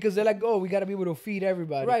 Yeah, because they're like, oh, we got to be able to feed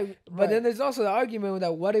everybody. Right. But then there's also the argument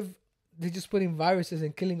that what if they're just putting viruses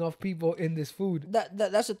and killing off people in this food?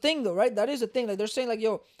 That's the thing though, right? That is the thing. Like they're saying like,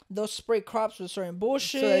 yo, they'll spray crops with certain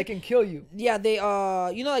bullshit. So they can kill you. Yeah, they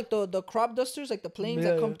you know, like the crop dusters, like the planes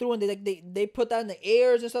that come through and they put that in the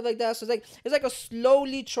airs and stuff like that. So it's like a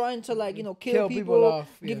slowly trying to like, you know, kill people off,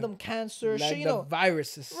 give them cancer, like shit, you know.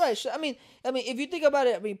 Viruses. Right. So, I mean, if you think about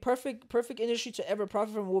it, I mean, perfect industry to ever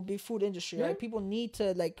profit from will be food industry, right? People need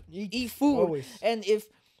to like eat food. Always. And if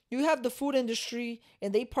you have the food industry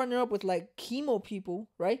and they partner up with like chemo people,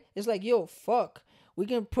 right? It's like, yo, fuck. We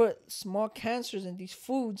can put small cancers in these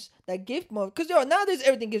foods that give more. Because, yo, nowadays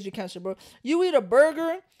everything gives you cancer, bro. You eat a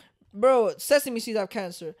burger, bro, sesame seeds have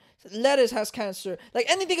cancer. Lettuce has cancer. Like,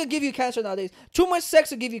 anything could give you cancer nowadays. Too much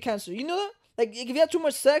sex will give you cancer. You know that? Like, if you have too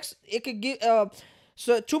much sex, it could give...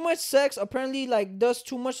 So, too much sex apparently, like, does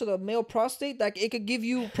too much to the male prostate. Like, it could give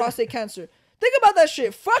you prostate cancer. Think about that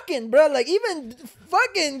shit. Fucking, bro. Like, even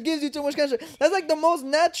fucking gives you too much cancer. That's, like, the most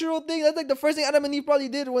natural thing. That's, like, the first thing Adam and Eve probably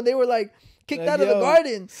did when they were, like, kicked out of the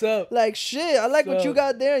garden. Sup? Like, shit, I like what you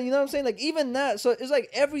got there. You know what I'm saying? Like, even that. So, it's, like,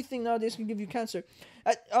 everything nowadays can give you cancer.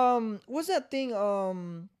 What's that thing,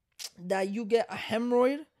 that you get a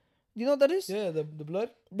hemorrhoid? You know what that is? Yeah, the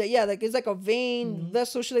blood? Like, it's like a vein,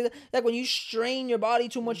 vessel, shit like that. Like, when you strain your body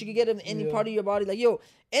too much, you can get it in any part of your body. Like, yo,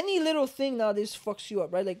 any little thing nowadays fucks you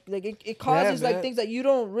up, right? Like it causes like things that you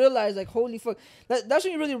don't realize. Like, holy fuck, that's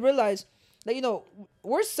when you really realize that, you know,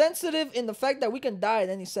 we're sensitive in the fact that we can die at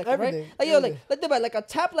any second, right? Like, yo, like think about it, like a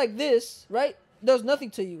tap like this, right, does nothing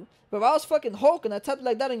to you. But if I was fucking Hulk and I tapped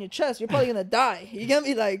like that on your chest, you're probably gonna die. You get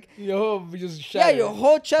me? Like, your whole just shattered. Yeah, your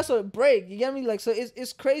whole chest will break. You get me? Like, so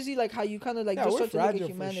it's crazy like how you kind of like just we're start to look fragile at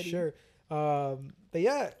humanity. for sure. But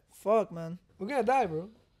yeah, fuck, man, we're gonna die, bro.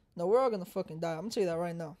 No, we're all gonna fucking die. I'm gonna tell you that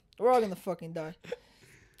right now. We're all gonna fucking die.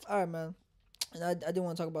 All right, man. And I did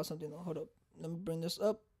want to talk about something though. Hold up. Let me bring this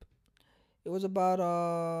up. It was about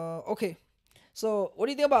okay. So what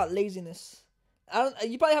do you think about laziness?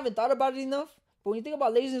 You probably haven't thought about it enough. But when you think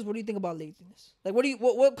about laziness, what do you think about laziness? Like,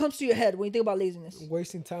 what comes to your head when you think about laziness?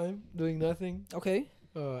 Wasting time, doing nothing. Okay.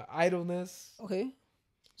 Idleness. Okay.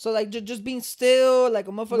 So like just being still, like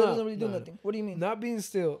a motherfucker doesn't really do nothing. What do you mean? Not being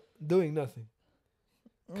still, doing nothing.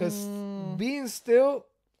 Because being still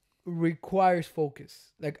requires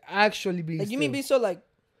focus. Like actually being like still. You mean being still like?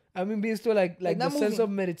 I mean being still like the not sense moving. of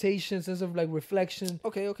meditation, sense of like reflection.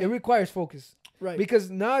 Okay. It requires focus. Right. Because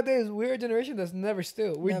nowadays we're a generation that's never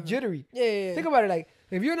still. We're jittery. Yeah. Think about it. Like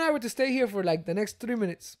if you and I were to stay here for like the next 3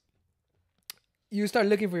 minutes, you start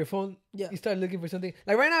looking for your phone. Yeah. You start looking for something.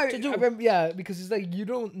 Like right now, I remember, because it's like you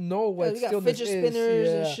don't know what stillness is. Fidget spinners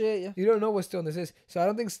and shit. Yeah. You don't know what stillness is. So I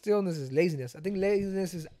don't think stillness is laziness. I think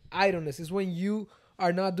laziness is idleness. It's when you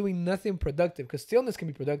are not doing nothing productive. Because stillness can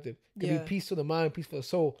be productive. It can be peace to the mind, peace for the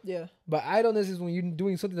soul. Yeah. But idleness is when you're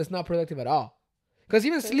doing something that's not productive at all. Because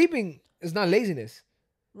even sleeping is not laziness.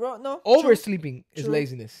 No. Oversleeping is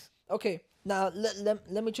laziness. Okay. Now,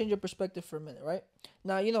 let me change your perspective for a minute, right?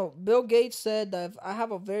 Now, Bill Gates said that if I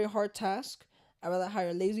have a very hard task, I'd rather hire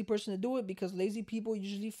a lazy person to do it because lazy people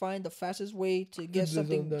usually find the fastest way to get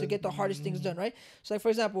to get the hardest things done, right? So, like, for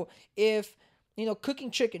example, if, cooking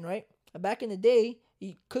chicken, right? Back in the day,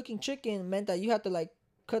 cooking chicken meant that you had to, like,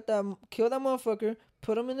 kill that motherfucker,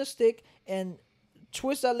 put him in a stick, and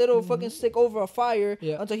twist that little fucking stick over a fire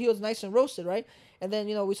until he was nice and roasted, right? And then,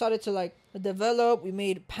 we started to like develop. We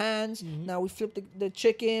made pans. Now we flipped the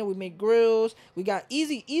chicken. We made grills. We got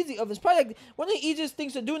easy ovens. Probably like one of the easiest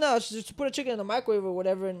things to do now is just to put a chicken in the microwave or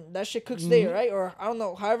whatever, and that shit cooks there, right? Or I don't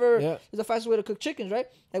know, however is the fastest way to cook chickens, right?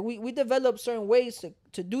 Like we developed certain ways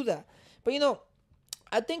to do that. But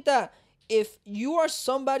I think that if you are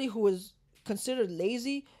somebody who is considered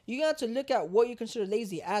lazy, you got to look at what you consider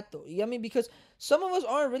lazy at, though. You know what I mean? Because some of us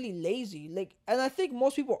aren't really lazy. Like, and I think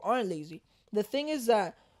most people aren't lazy. The thing is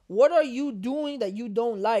that what are you doing that you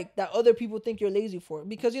don't like that other people think you're lazy for?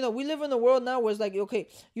 Because, we live in a world now where it's like, okay,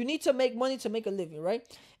 you need to make money to make a living, right?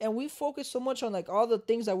 And we focus so much on like all the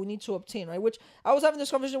things that we need to obtain, right? Which I was having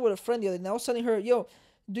this conversation with a friend the other day, and I was telling her, yo,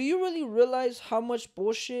 do you really realize how much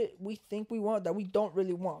bullshit we think we want that we don't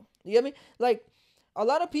really want? You get me? Like, a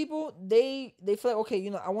lot of people, they feel like,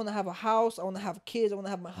 okay, I want to have a house, I want to have kids, I want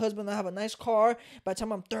to have my husband, I have a nice car by the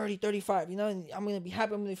time I'm 30, 35, and I'm going to be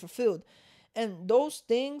happy, I'm going to be fulfilled. And those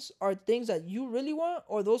things are things that you really want,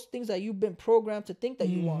 or those things that you've been programmed to think that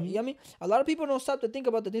you want. You know what I mean? A lot of people don't stop to think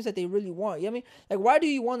about the things that they really want. You know what I mean? Like, why do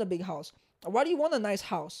you want a big house? Why do you want a nice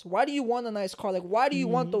house? Why do you want a nice car? Like, why do you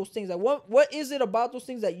want those things? Like, what is it about those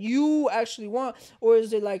things that you actually want? Or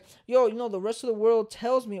is it like, yo, the rest of the world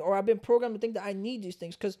tells me, or I've been programmed to think that I need these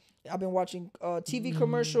things because I've been watching TV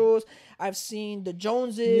commercials. I've seen the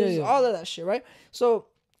Joneses, all of that shit, right? So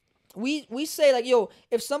we say like, yo,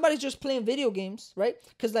 if somebody's just playing video games, right?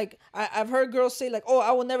 Because like I've heard girls say like, oh,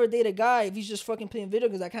 I will never date a guy if he's just fucking playing video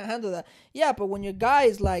games. I can't handle that. Yeah, but when your guy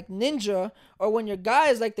is like Ninja, or when your guy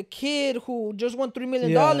is like the kid who just won $3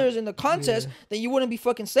 million in the contest, then you wouldn't be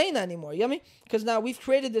fucking saying that anymore. You know what I mean? Because now we've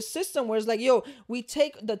created this system where it's like, yo, we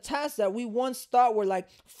take the tasks that we once thought were like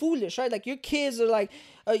foolish, right? Like your kids are like,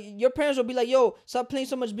 your parents will be like, yo, stop playing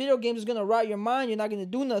so much video games, it's gonna rot your mind, you're not gonna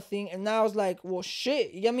do nothing. And now it's like, well,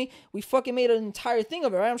 shit, you get me? We fucking made an entire thing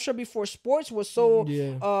of it, right? I'm sure before sports was so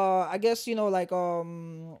I guess like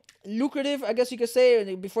lucrative, I guess you could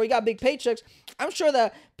say, before you got big paychecks, I'm sure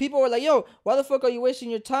that people were like, yo, why the fuck are you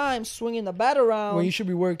wasting your time swinging the bat around when you should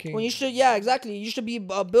be working? When you should, yeah, exactly, you should be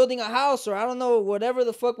building a house, or I don't know, whatever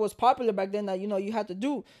the fuck was popular back then that you had to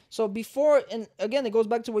do. So before, and again, it goes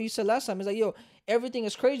back to what you said last time, it's like, yo, everything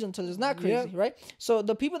is crazy until it's not crazy, right? So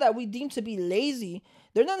the people that we deem to be lazy,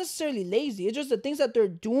 they're not necessarily lazy. It's just the things that they're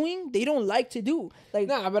doing, they don't like to do. Like,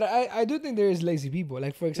 nah, but I do think there is lazy people.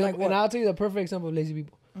 Like, for example, like, and I'll tell you the perfect example of lazy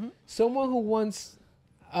people. Someone who wants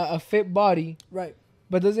a fit body, right,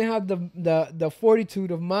 but doesn't have the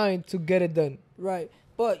fortitude of mind to get it done. Right.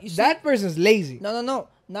 But you see, that person's lazy. No.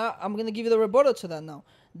 Now I'm gonna give you the rebuttal to that. Now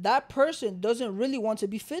that person doesn't really want to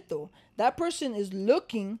be fit though. That person is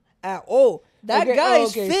looking at that guy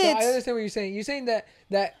is fit. So I understand what you're saying. You're saying that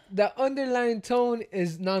the underlying tone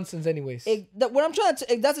is nonsense, anyways. What I'm trying to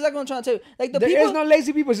that's exactly what I'm trying to tell you. Like there is no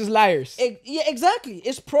lazy people, it's just liars. Yeah, exactly.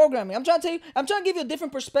 It's programming. I'm trying to tell you. I'm trying to give you a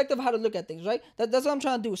different perspective of how to look at things. Right. That's what I'm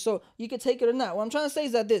trying to do. So you can take it or not. What I'm trying to say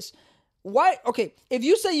is that this. Why? Okay. If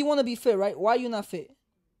you say you want to be fit, right? Why are you not fit?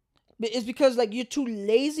 It's because like you're too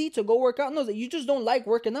lazy to go work out. No, you just don't like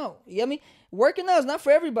working out. You know what I mean? Working out is not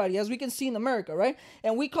for everybody, as we can see in America, right?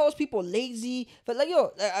 And we call people lazy. But like,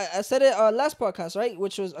 yo, I said it last podcast, right?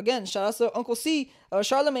 Which was, again, shout out to Uncle C.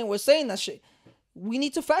 Charlemagne was saying that shit. We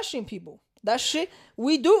need to fat shame people. That shit,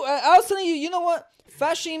 we do. I was telling you, you know what?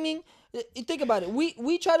 Fat shaming, think about it.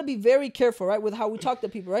 We try to be very careful, right, with how we talk to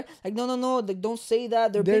people, right? Like, no, like, don't say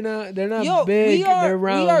that. They're not big. They're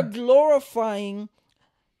round. We are glorifying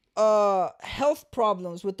health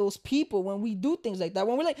problems with those people when we do things like that.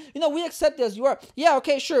 When we're like, we accept you as you are. Yeah,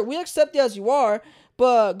 okay, sure, we accept you as you are,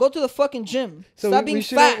 but go to the fucking gym. So Stop being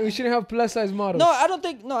fat. We shouldn't have plus size models. No, I don't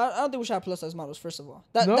think. No, I don't think we should have plus size models. First of all,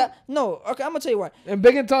 no. Okay, I'm gonna tell you why. And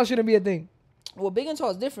big and tall shouldn't be a thing. Well, big and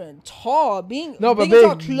tall is different. Tall, big and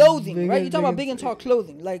tall clothing, right? You're talking about big and tall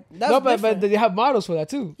clothing, like that's different. But they have models for that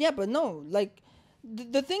too. Yeah, but no, like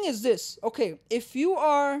the thing is this. Okay, if you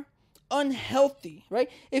are unhealthy, right?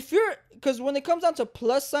 Because when it comes down to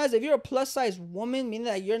plus size, if you're a plus size woman, meaning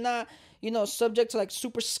that you're not, subject to like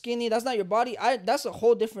super skinny, that's not your body. That's a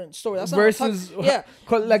whole different story. That's versus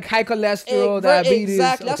like high cholesterol, diabetes.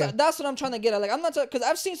 Exactly. Okay. That's what I'm trying to get at. Like I'm not because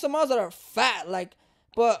I've seen some models that are fat, like.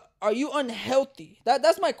 But are you unhealthy?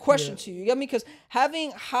 That's my question to you. You get me? Because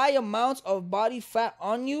having high amounts of body fat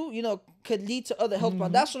on you, could lead to other health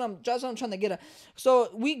problems. That's what I'm trying to get at. So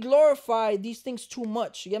we glorify these things too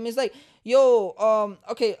much. You get me? It's like,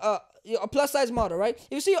 a plus size model, right? If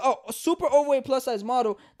you see a super overweight plus size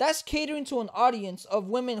model, that's catering to an audience of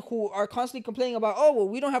women who are constantly complaining about, oh, well,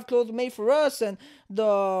 we don't have clothes made for us, and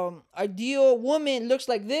the ideal woman looks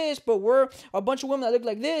like this, but we're a bunch of women that look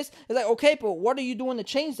like this. It's like, okay, but what are you doing to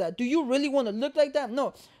change that? Do you really want to look like that?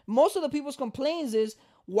 No. Most of the people's complaints is,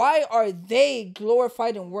 why are they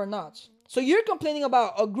glorified and we're not? So you're complaining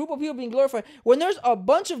about a group of people being glorified when there's a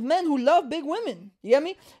bunch of men who love big women. You get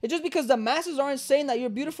me? It's just because the masses aren't saying that you're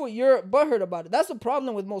beautiful, you're butthurt about it. That's the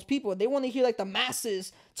problem with most people. They want to hear like the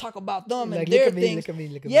masses talk about them and their things. Look at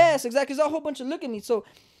me. Yes, exactly. It's a whole bunch of look at me. So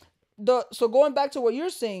going back to what you're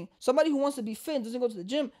saying, somebody who wants to be fit and doesn't go to the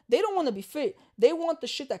gym, they don't want to be fit. They want the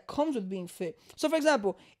shit that comes with being fit. So for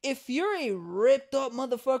example, if you're a ripped up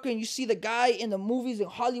motherfucker and you see the guy in the movies in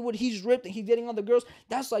Hollywood, he's ripped and he's getting on the girls,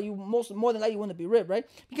 that's why you more than likely want to be ripped, right?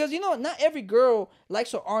 Because not every girl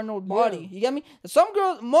likes her Arnold body. Yeah. You get me?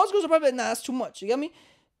 Most girls are probably like, nah, that's too much. You get me?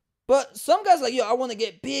 But some guys are like, yo, I want to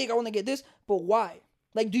get big, I want to get this, but why?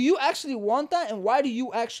 Like, do you actually want that? And why do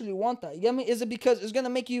you actually want that? You get me? Is it because it's going to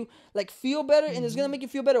make you, like, feel better? And it's going to make you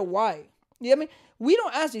feel better? Why? You get me? We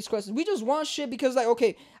don't ask these questions. We just want shit because, like,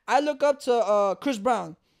 okay, I look up to Chris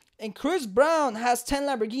Brown. And Chris Brown has 10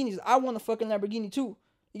 Lamborghinis. I want a fucking Lamborghini, too.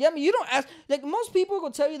 You get me? You don't ask. Like, most people will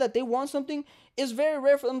tell you that they want something. It's very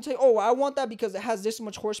rare for them to say, oh, I want that because it has this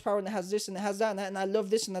much horsepower and it has this and it has that and I love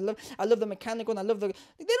this and I love the mechanical and I love the...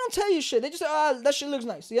 They don't tell you shit. They just say, that shit looks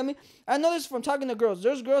nice. You get me? I know this from talking to girls.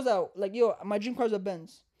 There's girls that like, yo, my dream car is a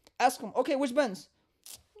Benz. Ask them, okay, which Benz?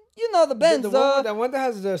 You know the Benz, the one that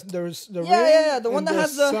has the ring, the one that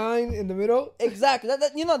has the sign in the middle. Exactly.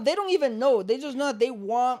 They don't even know. They just know they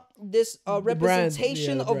want this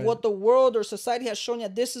representation of what the world or society has shown you.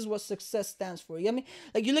 This is what success stands for. You get me?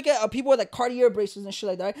 Like you look at people with like Cartier bracelets and shit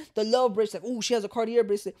like that. Right? The love bracelet. Ooh, she has a Cartier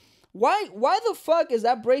bracelet. Why the fuck is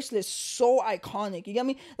that bracelet so iconic? You get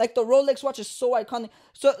me? Like the Rolex watch is so iconic.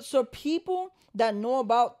 So people that know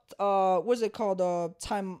about what's it called?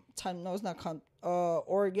 Time. No, it's not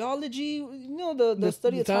orgology, the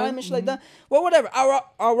study of time and shit like that. Well, whatever,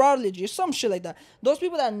 aurology or some shit like that. Those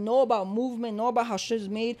people that know about movement, know about how shit is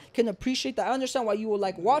made, can appreciate that. I understand why you would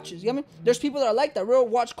like watches. You get me? There's people that are like that, real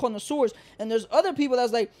watch connoisseurs, and there's other people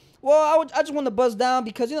that's like, well, I just want to buzz down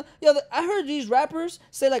because I heard these rappers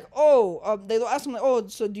say like, they'll ask them like, oh,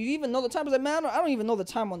 so do you even know the time? I was like, man, I don't even know the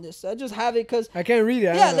time on this. I just have it because I can't read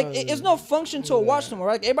it. Yeah, like it's no function to a watch no more.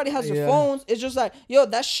 Right? Like, everybody has their phones. It's just like, yo,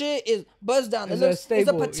 that shit is buzz down. It's a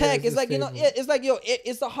Patek. It's like stable. It's like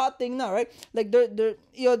it's the hot thing now, right? Like they're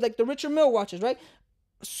like the Richard Mille watches, right?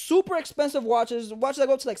 Super expensive watches that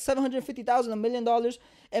go to like $750,000, $1 million,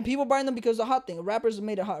 and people buying them because it's a hot thing. Rappers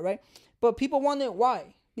made it hot, right? But people want it.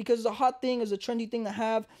 Why? Because it's a hot thing, it's a trendy thing to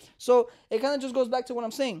have. So it kind of just goes back to what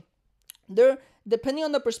I'm saying. Depending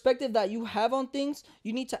on the perspective that you have on things,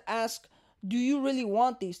 you need to ask, do you really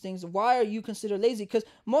want these things? Why are you considered lazy? Because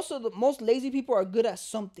most lazy people are good at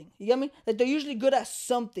something. You get me? Like they're usually good at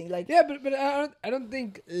something. Like but I don't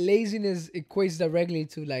think laziness equates directly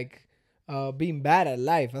to like being bad at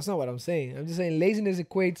life. That's not what I'm saying. I'm just saying laziness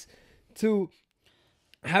equates to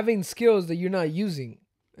having skills that you're not using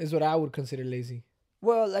is what I would consider lazy.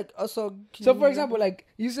 Well, like also. So for example, like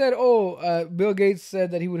you said, Bill Gates said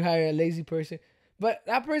that he would hire a lazy person, but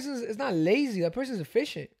that person is not lazy. That person is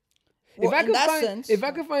efficient. Well, if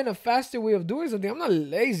I could find a faster way of doing something, I'm not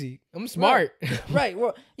lazy. I'm smart. Right.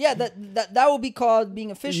 Well, yeah, that would be called being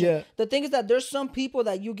efficient. Yeah. The thing is that there's some people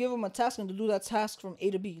that you give them a task and to do that task from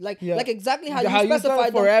A to B. Like exactly how you specified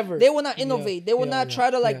them. Forever. They will not innovate. They will not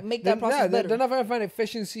try to make that process better. They're not trying to find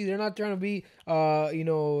efficiency. They're not trying to be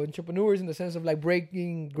entrepreneurs in the sense of like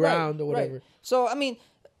breaking ground or whatever. Right. So I mean,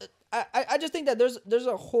 I just think that there's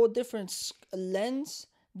a whole different lens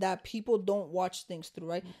that people don't watch things through,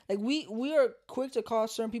 right? Like we are quick to call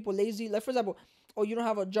certain people lazy. Like for example, oh, you don't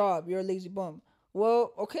have a job, you're a lazy bum.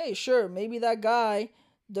 Well, okay, sure, maybe that guy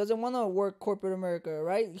doesn't want to work corporate America,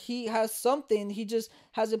 right? He has something, he just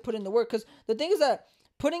hasn't put in the work. Because the thing is that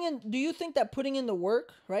do you think that putting in the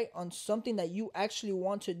work, right, on something that you actually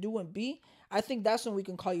want to do and be, I think that's when we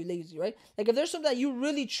can call you lazy, right? Like if there's something that you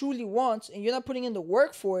really truly want and you're not putting in the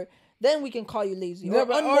work for it, then we can call you lazy or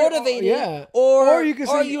unmotivated, yeah. or you can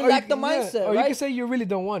say, you lack the mindset, or right? you can say you really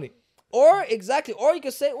don't want it. Or exactly, or you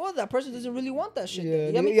could say, well, that person doesn't really want that shit. Yeah, You know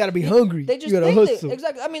what I mean? you gotta be hungry. They just you gotta think hustle.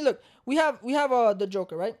 exactly. I mean, look, we have the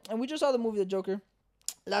Joker, right? And we just saw the movie The Joker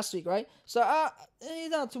last week, right? So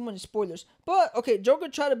not too many spoilers, but okay, Joker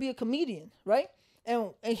tried to be a comedian, right?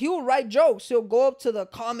 And he'll write jokes. He'll go up to the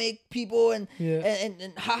comic people and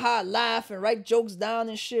haha laugh and write jokes down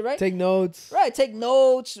and shit, right? Take notes. Right, take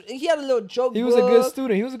notes. He had a little joke. He was a good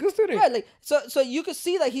student. Right, like so you could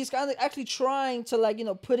see that he's kind of actually trying to like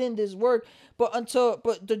put in this work. But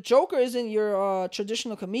the Joker isn't your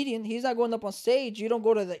traditional comedian. He's not going up on stage. You don't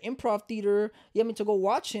go to the improv theater. You know what I mean, to go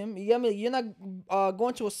watch him. You know what I mean, you're not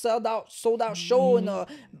going to a sold out show in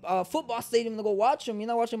a football stadium to go watch him. You're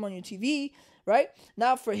not watching him on your TV. Right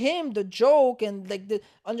now, for him, the joke and like the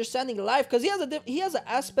understanding life, because he has an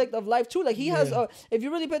aspect of life too. Like he has if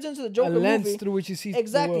you really pay attention to the Joker lens movie, through which you see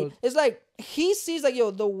exactly. the world. It's like he sees like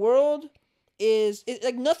the world is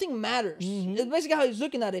like nothing matters. It's basically how he's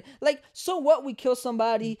looking at it. Like, so what, we kill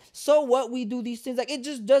somebody, so what, we do these things, like it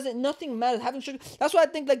just doesn't, nothing matters. That's why I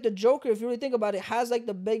think like the Joker, if you really think about it, has like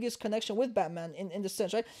the biggest connection with Batman in the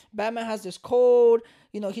sense, right? Batman has this code,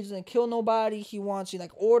 he doesn't kill nobody, he wants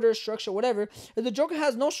like order, structure, whatever. The Joker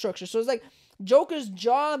has no structure, so it's like Joker's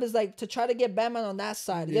job is like to try to get Batman on that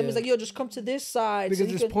side. Yeah. It's like, just come to this side because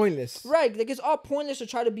so it's pointless, right? Like it's all pointless to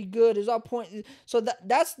try to be good. It's all pointless. So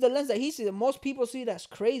that's the lens that he sees. And most people see that's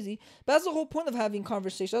crazy, but that's the whole point of having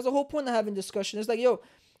conversation. That's the whole point of having discussion. It's like,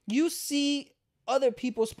 you see other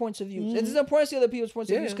people's points of view. It's important to see other people's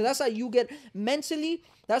points of views because that's how you get mentally.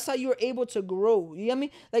 That's how you're able to grow. You know what I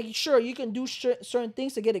mean? Like, sure, you can do certain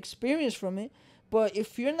things to get experience from it. But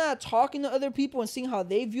if you're not talking to other people and seeing how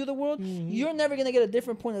they view the world, you're never going to get a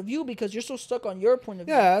different point of view because you're so stuck on your point of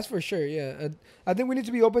view. Yeah, that's for sure. Yeah. I think we need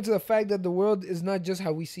to be open to the fact that the world is not just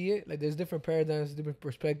how we see it. Like, there's different paradigms, different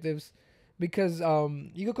perspectives. Because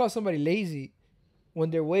you could call somebody lazy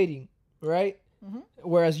when they're waiting, right?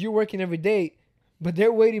 Whereas you're working every day, but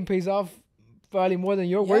their waiting pays off probably more than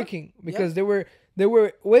you're working because they were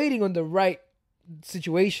waiting on the right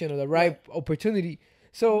situation or the right opportunity.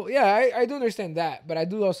 So yeah, I do understand that, but I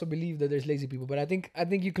do also believe that there's lazy people. But I think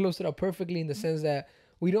you closed it up perfectly in the sense that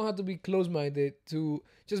we don't have to be closed-minded to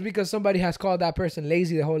just because somebody has called that person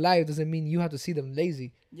lazy their whole life doesn't mean you have to see them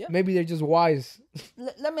lazy. Yeah. Maybe they're just wise.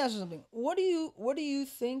 Let me ask you something. What do you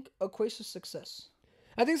think equates to success?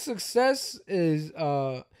 I think success is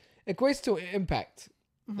equates to impact.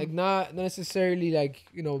 Like not necessarily like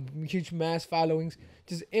huge mass followings,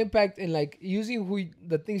 just impact and like using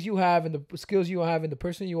the things you have and the skills you have and the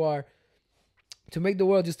person you are to make the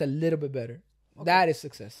world just a little bit better. Okay. That is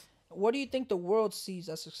success. What do you think the world sees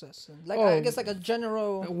as success? Like I guess like a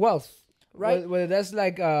general wealth, right? Whether that's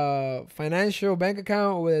like a financial bank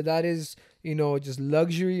account or whether that is just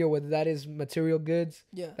luxury or whether that is material goods.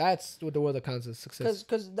 Yeah, that's what the world accounts as success.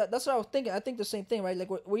 Because that's what I was thinking. I think the same thing, right? Like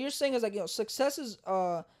what you're saying is like success is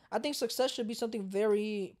I think success should be something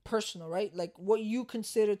very personal, right? Like what you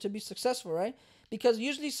consider to be successful, right? Because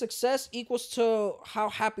usually success equals to how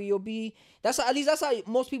happy you'll be. At least that's how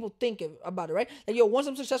most people think about it, right? Like, once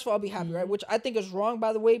I'm successful, I'll be happy, right? Which I think is wrong,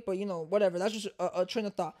 by the way, but whatever. That's just a train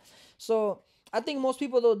of thought. So I think most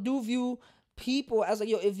people though do view people as like,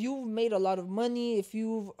 if you've made a lot of money, if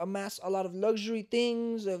you've amassed a lot of luxury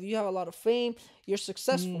things, if you have a lot of fame, you're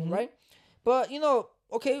successful, right? But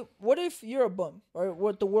okay, what if you're a bum, or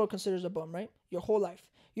what the world considers a bum, right? Your whole life.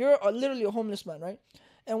 You're literally a homeless man, right?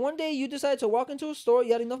 And one day you decide to walk into a store,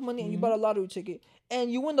 you had enough money, and you bought a lottery ticket,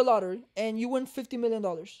 and you win the lottery, and you win $50 million,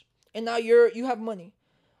 and now you have money.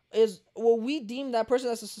 Will we deem that person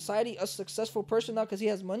as a society a successful person now because he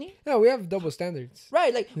has money? No, we have double standards.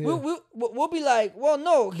 Right, like we'll be like, well,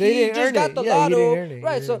 no, he just got the lotto.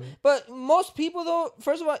 Right, so but most people though,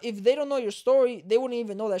 first of all, if they don't know your story, they wouldn't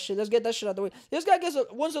even know that shit. Let's get that shit out the way. This guy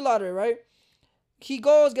wins the lottery, right? He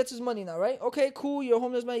goes, gets his money now, right? Okay, cool. You're a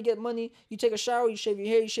homeless man. You get money. You take a shower. You shave your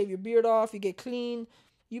hair. You shave your beard off. You get clean.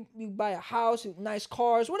 You buy a house, nice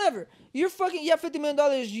cars, whatever. You have $50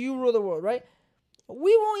 million. You rule the world, right?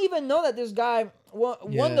 We won't even know that this guy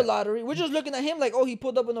won the lottery. We're just looking at him like, oh, he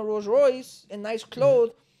pulled up in a Rolls Royce and nice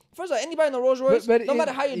clothes. First of all, anybody in a Rolls Royce, no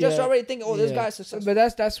matter how you dress, you already think, oh, this guy's successful.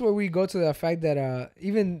 But that's where we go to the fact that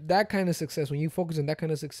even that kind of success, when you focus on that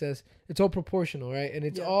kind of success, it's all proportional, right? And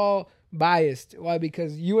it's all biased. Why?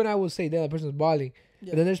 Because you and I will say that person's balling.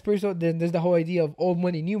 Yeah. And then there's the whole idea of old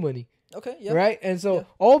money, new money. Okay. Yeah. Right. And so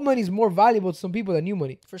old money is more valuable to some people than new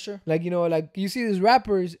money. For sure. Like, you know, like you see these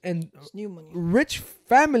rappers and it's new money. Rich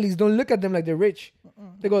families don't look at them like they're rich.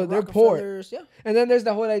 They go, they're poor. Yeah. And then there's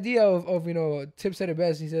the whole idea of you know, Tip said it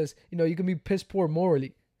best. He says, you know, you can be piss poor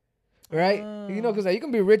morally. Right? You know, because like, you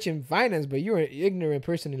can be rich in finance, but you're an ignorant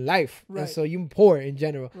person in life. Right. And so you're poor in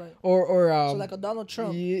general. Right. Or so like a Donald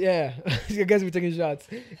Trump. Yeah. I guess we're taking shots.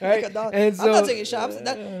 Right? Like and so, I'm not taking shots.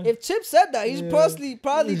 If Tip said that, he's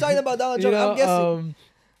probably talking about Donald Trump. You know, I'm guessing.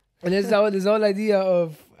 And there's whole idea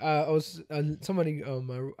of somebody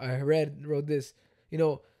I wrote this. You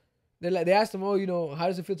know, they asked him, oh, you know, how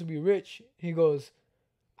does it feel to be rich? He goes,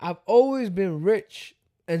 I've always been rich,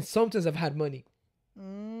 and sometimes I've had money.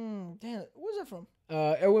 Damn, where's that from?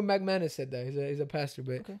 Erwin McManus said that. He's a pastor,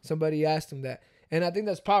 but somebody asked him that, and I think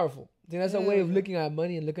that's powerful. I think that's a way of looking at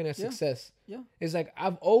money and looking at success. Yeah, it's like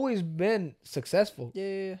I've always been successful.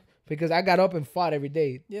 Yeah. Because I got up and fought every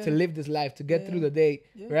day to live this life, to get through the day,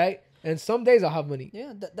 right? And some days I'll have money.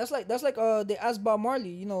 Yeah, that's like they asked Bob Marley.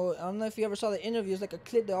 You know, I don't know if you ever saw the interview. It's like a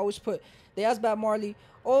clip they always put. They asked Bob Marley,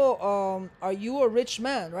 "Oh, are you a rich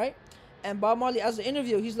man?" Right? And Bob Marley, as the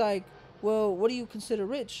interview, he's like, well, what do you consider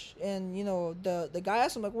rich? And, you know, the guy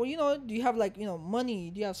asked him, like, well, you know, do you have, like, you know,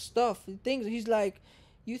 money? Do you have stuff, things? And he's like,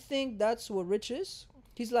 you think that's what rich is?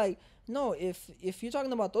 He's like, no, if you're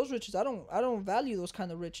talking about those riches, I don't value those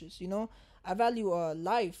kind of riches, you know? I value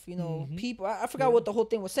life, you know, people. I forgot what the whole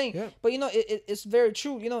thing was saying. Yeah. But, you know, it's very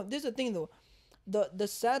true. You know, this is the thing, though. The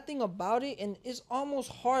sad thing about it, and it's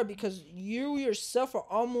almost hard because you yourself are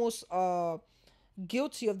almost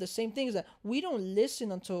guilty of the same things, that we don't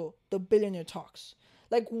listen until the billionaire talks.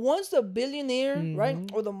 Like, once the billionaire, right,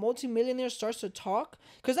 or the multimillionaire starts to talk,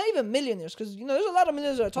 because not even millionaires, because, you know, there's a lot of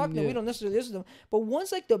millionaires that are talking and we don't necessarily listen to them. But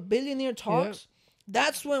once, like, the billionaire talks,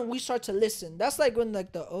 that's when we start to listen. That's like when,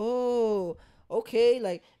 like, okay,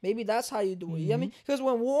 like, maybe that's how you do it. You know what I mean? Because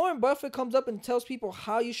when Warren Buffett comes up and tells people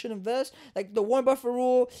how you should invest, like the Warren Buffett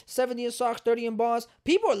rule, 70 in stocks, 30 in bonds,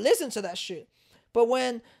 people listen to that shit. But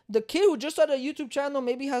when the kid who just started a YouTube channel,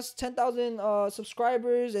 maybe has 10,000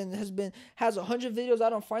 subscribers and has 100 videos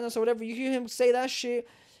out on finance or whatever, you hear him say that shit,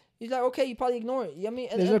 he's like, okay, you probably ignore it. You know what I mean?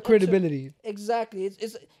 There's no credibility. Exactly.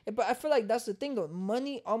 But I feel like that's the thing, though.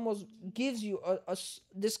 Money almost gives you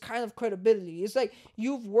this kind of credibility. It's like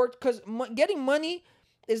you've worked, because getting money,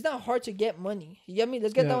 it's not hard to get money. You know what I mean?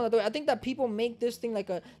 Let's get down with that. I think that people make this thing like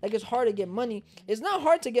it's hard to get money. It's not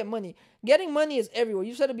hard to get money. Getting money is everywhere.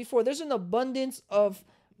 You said it before. There's an abundance of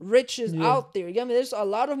riches out there. You know what I mean? There's a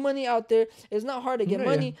lot of money out there. It's not hard to get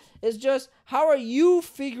money. It's just, how are you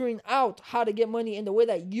figuring out how to get money in the way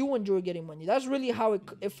that you enjoy getting money? That's really how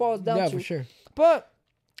it falls down to. Yeah, for sure. But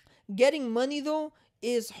getting money, though,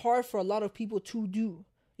 is hard for a lot of people to do.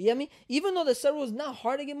 You know what I mean? Even though the server is not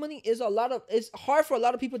hard to get money, it's hard for a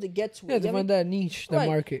lot of people to get to it. Yeah, to find that niche, that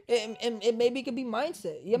market. And maybe it could be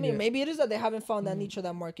mindset. You know what I mean? Maybe it is that they haven't found that niche or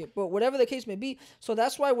that market. But whatever the case may be. So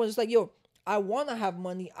that's why when it's like, yo, I want to have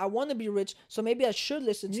money, I want to be rich, so maybe I should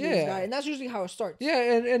listen to this guy. And that's usually how it starts. Yeah,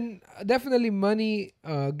 and definitely money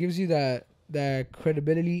gives you that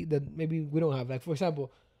credibility that maybe we don't have. Like, for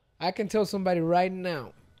example, I can tell somebody right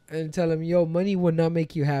now and tell them, yo, money will not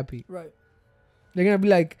make you happy. Right. They're going to be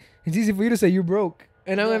like, it's easy for you to say you're broke.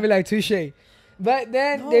 And I'm going to be like, touche. But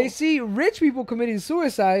then they see rich people committing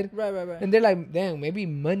suicide. Right. And they're like, damn, maybe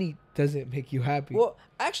money doesn't make you happy. Well,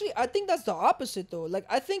 actually, I think that's the opposite, though. Like,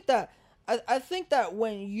 I think that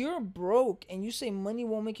when you're broke and you say money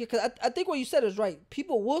won't make you... Because I think what you said is right.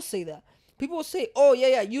 People will say that. People will say, oh,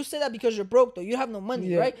 yeah, you say that because you're broke, though. You have no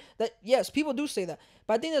money, right? Yes, people do say that.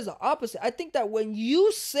 But I think there's the opposite. I think that when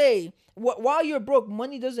you say, while you're broke,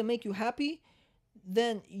 money doesn't make you happy,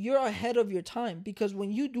 then you're ahead of your time. Because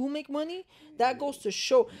when you do make money, that goes to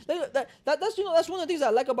show. That's one of the things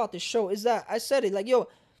I like about this show, is that I said it, like, yo,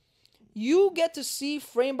 you get to see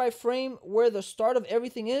frame by frame where the start of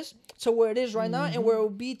everything is to where it is right now and where it will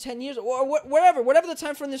be 10 years or whatever the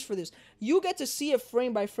time frame is for this. You get to see it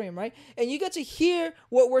frame by frame, right? And you get to hear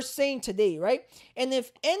what we're saying today, right? And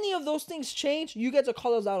if any of those things change, you get to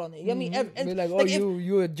call us out on it. You know what I mean? And be like, oh,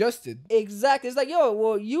 you adjusted. Exactly. It's like, yo,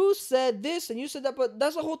 well, you said this and you said that, but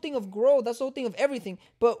that's the whole thing of growth. That's the whole thing of everything.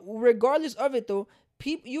 But regardless of it, though,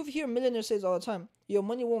 you hear millionaires say all the time, yo,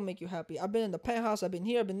 money won't make you happy. I've been in the penthouse, I've been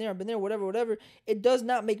here, I've been there, whatever. It does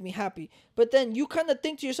not make me happy. But then you kind of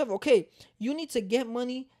think to yourself, okay, you need to get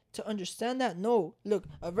money to understand that. No, look,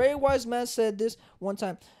 a very wise man said this one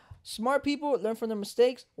time. Smart people learn from their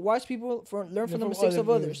mistakes. Wise people learn from the mistakes of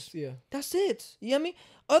others. Yeah. That's it. You know what I mean?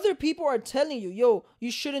 Other people are telling you, yo,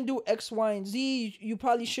 you shouldn't do X, Y, and Z. You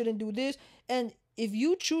probably shouldn't do this. And if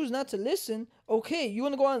you choose not to listen, okay, you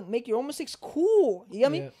want to go out and make your own mistakes, cool. You know what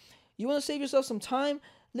I mean? You want to save yourself some time,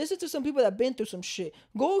 listen to some people that been through some shit.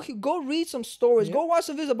 Go read some stories. Go watch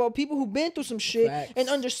some videos about people who been through some shit and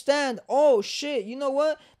understand, oh shit, you know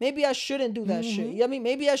what? Maybe I shouldn't do that shit. You know what I mean?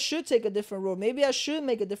 Maybe I should take a different road. Maybe I should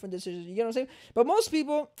make a different decision. You know what I'm saying? But most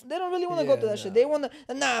people, they don't really want to go through that shit. They want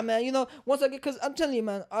to, nah, man, you know, once I get, because I'm telling you,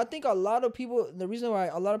 man, I think a lot of people, the reason why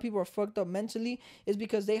a lot of people are fucked up mentally is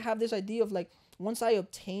because they have this idea of like, once I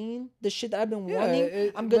obtain the shit that I've been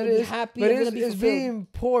wanting, I'm gonna be happy. But I'm gonna be fulfilled. It's being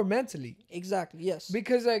poor mentally. Exactly. Yes.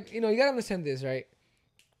 Because like, you know, you gotta understand this, right?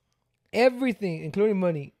 Everything, including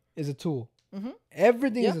money, is a tool.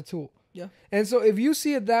 Everything is a tool. Yeah. And so if you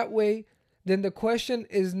see it that way, then the question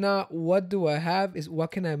is not what do I have, is what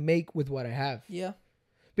can I make with what I have. Yeah.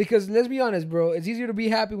 Because let's be honest, bro, it's easier to be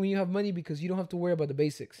happy when you have money because you don't have to worry about the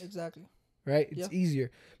basics. Exactly. Right? It's easier.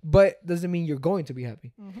 But doesn't mean you're going to be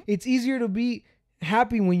happy. It's easier to be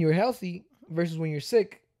happy when you're healthy versus when you're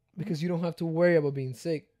sick because you don't have to worry about being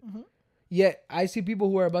sick. Yet I see people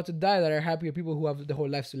who are about to die that are happier people who have the whole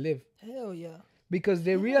life to live. Hell yeah. Because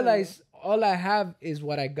they realize all I have is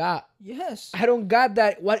what I got. Yes. I don't got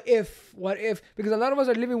that what if. Because a lot of us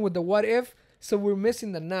are living with the what if, so we're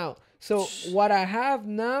missing the now. So what I have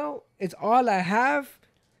now is all I have.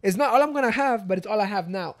 It's not all I'm gonna have, but it's all I have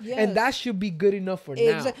now, and that should be good enough for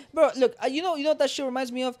now. Bro, look, you know what that shit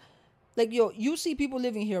reminds me of? Like, yo, you see people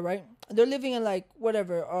living here, right? They're living in like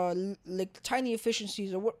whatever, like tiny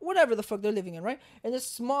efficiencies or whatever the fuck they're living in, right? And there's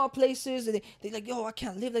small places, and they like, yo, I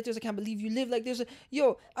can't live like this. I can't believe you live like this.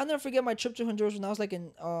 Yo, I'll never forget my trip to Honduras when I was like in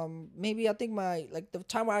maybe I think my like the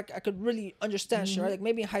time where I could really understand shit, right? Like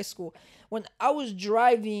maybe in high school when I was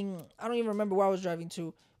driving. I don't even remember where I was driving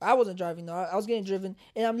to. I wasn't driving though. I was getting driven,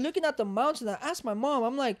 and I'm looking at the mountain. I asked my mom,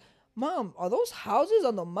 I'm like, Mom, are those houses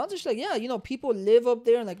on the mountain? She's like, yeah, you know, people live up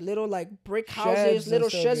there in like little like brick houses, little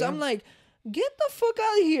sheds. Yeah. I'm like, get the fuck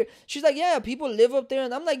out of here. She's like, yeah, people live up there.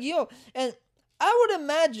 And I'm like, yo, and I would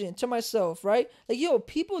imagine to myself, right? Like, yo,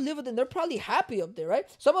 people live up there and they're probably happy up there, right?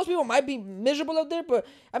 Some of those people might be miserable up there, but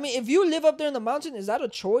I mean, if you live up there in the mountain, is that a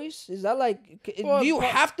choice? Is that like, do you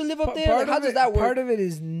have to live up there? Like, how does that work? Part of it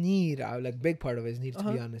is need. Like, big part of it is need,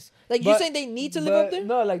 to be honest. Like, you saying they need to live up there?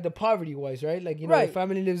 No, like the poverty wise, right? Like, you know, if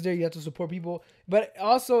family lives there, you have to support people. But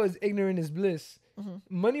also, is ignorant is bliss.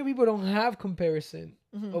 Many people don't have comparison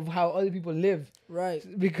of how other people live, right?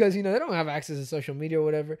 Because you know they don't have access to social media or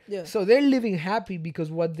whatever. Yeah. So they're living happy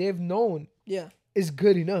because what they've known, is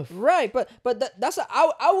good enough. Right. But that's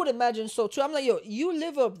I would imagine so too. I'm like, yo, you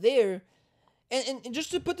live up there, and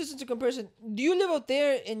just to put this into comparison, do you live up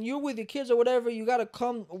there and you're with your kids or whatever? You gotta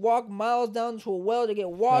come walk miles down to a well to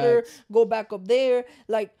get water, go back up there.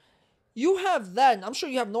 Like, you have that. And I'm sure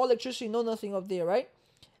you have no electricity, no nothing up there, right?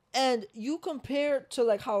 And you compare to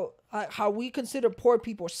like how we consider poor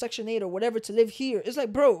people, Section 8 or whatever, to live here. It's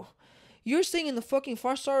like, bro, you're staying in the fucking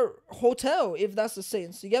 5-star hotel if that's the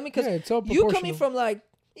sense. You get me? Because you coming from like,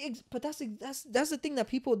 but that's the thing that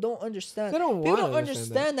people don't understand. People don't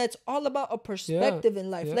understand that it's all about a perspective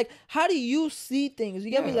in life. Like, how do you see things?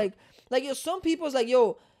 You get me? Like yo, some people's like,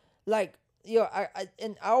 yo, I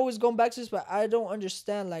always going back to this, but I don't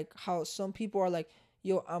understand like how some people are like,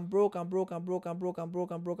 yo, I'm broke,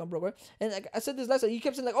 right? And like I said this last time, you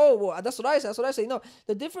kept saying like, oh, well, that's what I say. No,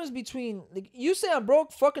 the difference between, like, you say I'm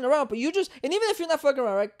broke, fucking around, but you just, and even if you're not fucking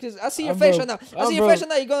around, right? Because I see your face right now.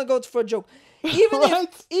 You're gonna go for a joke. Even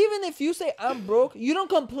if you say I'm broke, you don't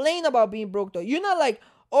complain about being broke though. You're not like,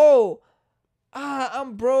 oh,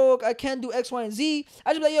 I'm broke, I can't do X, Y, and Z.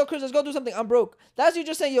 I just be like, yo, Chris, let's go do something. I'm broke. That's you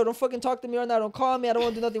just saying, yo, don't fucking talk to me right now. Don't call me. I don't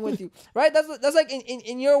want to do nothing with you. Right? That's like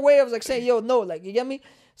in your way of like saying, yo, no, like, you get me?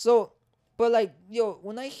 So, but like, yo,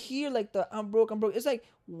 when I hear like the I'm broke, it's like,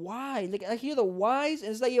 why? Like, I hear the whys,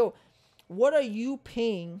 and it's like, yo, what are you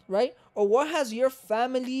paying, right? Or what has your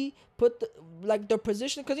family put their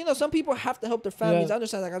position? Because, you know, some people have to help their families. I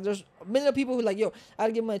understand. Like, there's a million of people who like, yo, I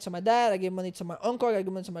give money to my dad, I give money to my uncle, I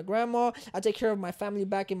give money to my grandma, I take care of my family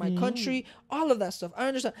back in my country, all of that stuff. I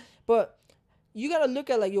understand. But you got to look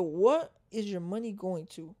at like, yo, what is your money going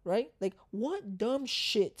to, right? Like, what dumb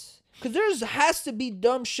shit? Because there has to be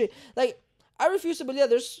dumb shit. Like, I refuse to believe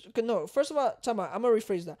first of all, I'm going to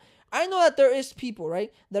rephrase that. I know that there is people,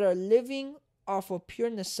 right, that are living off of pure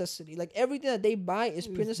necessity. Like, everything that they buy is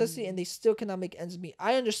pure necessity, and they still cannot make ends meet.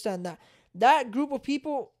 I understand that. That group of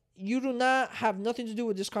people, you do not have nothing to do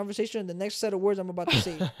with this conversation and the next set of words I'm about to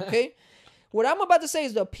say, okay? What I'm about to say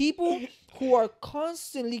is the people who are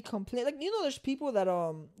constantly complaining, like there's people that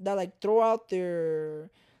like throw out their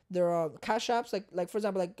cash apps, like for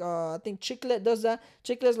example, like I think Chicklet does that.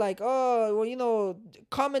 Chicklet's like, oh well,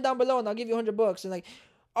 comment down below and I'll give you $100, and like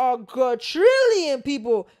a quadrillion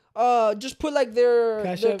people just put like their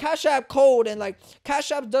Cash App code, and like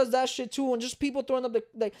Cash App does that shit too, and just people throwing up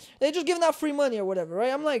like they're just giving out free money or whatever,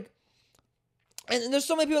 right? I'm like, and there's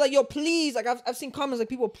so many people like, yo, please, like I've seen comments like,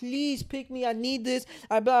 people, please pick me, I need this,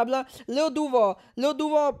 blah blah. Lil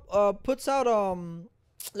Duval puts out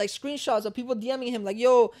like screenshots of people DMing him like,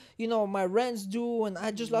 yo, my rent's due and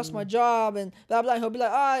I just lost my job and blah blah. And he'll be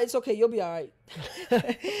like, it's okay, you'll be all right.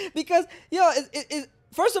 Because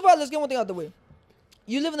first of all, let's get one thing out the way.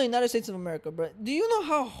 You live in the United States of America, bro. Do you know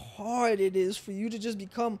how hard it is for you to just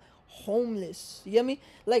become homeless? You get me?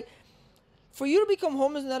 Like, for you to become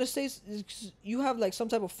homeless in the United States, you have like some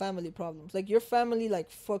type of family problems. Like your family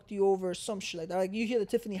like fucked you over, some shit like that. Like you hear the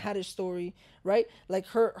Tiffany Haddish story, right? Like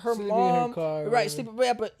her mom, in her car, right?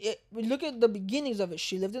 But look at the beginnings of it.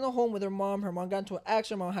 She lived in a home with her mom. Her mom got into an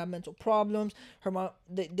accident. Her mom had mental problems. Her mom,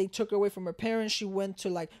 they took her away from her parents. She went to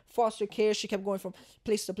like foster care. She kept going from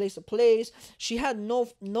place to place to place. She had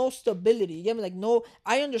no stability. You get me? Like no,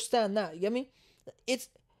 I understand that. You get me?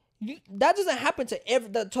 That doesn't happen to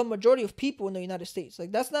the majority of people in the United States.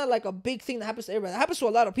 Like that's not like a big thing that happens to everybody. That happens to a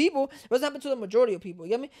lot of people. It doesn't happen to the majority of people.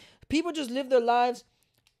 You get me? People just live their lives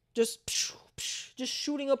just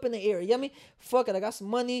shooting up in the air. You get me? Fuck it, I got some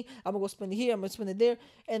money. I'm gonna go spend it here. I'm gonna spend it there.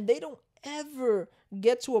 And they don't ever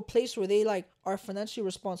get to a place where they like are financially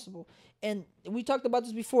responsible. And we talked about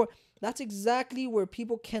this before. That's exactly where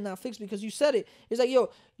people cannot fix, because you said it. It's like, yo,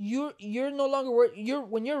 you're no longer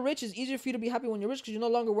when you're rich, it's easier for you to be happy when you're rich because you're no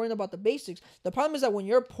longer worrying about the basics. The problem is that when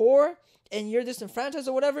you're poor and you're disenfranchised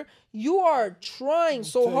or whatever, you are trying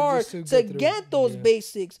so hard to get those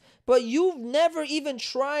basics, but you've never even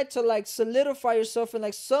tried to like solidify yourself in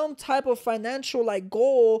like some type of financial like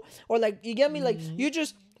goal, or like, you get me? Like you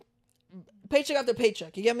just paycheck after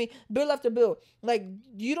paycheck, you get me? Bill after bill. Like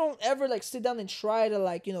you don't ever like sit down and try to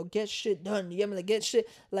like get shit done. You get me? Like get shit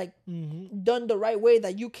like done the right way,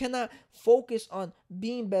 that you cannot focus on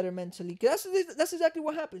being better mentally. Cause that's exactly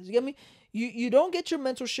what happens. You get me? You don't get your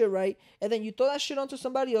mental shit right, and then you throw that shit onto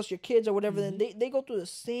somebody else, your kids or whatever. Then they go through the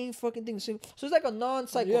same fucking thing. So it's like a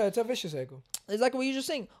non-cycle. Yeah, it's a vicious cycle. It's like what you're just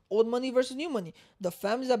saying. Old money versus new money. The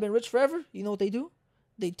families that have been rich forever, you know what they do?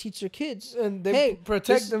 They teach their kids, and they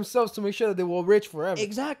protect themselves to make sure that they will rich forever.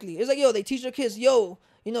 Exactly. It's like, yo, they teach their kids, yo,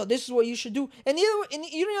 this is what you should do. And you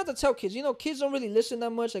don't have to tell kids. Kids don't really listen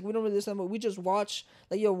that much. Like we don't really listen that much. We just watch,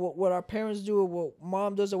 like, yo, what our parents do or what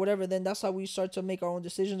mom does or whatever. Then that's how we start to make our own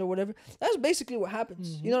decisions or whatever. That's basically what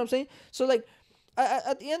happens. You know what I'm saying? So like,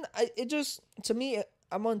 at the end, it just, to me,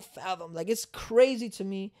 I'm unfathomed. Like it's crazy to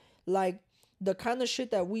me, like the kind of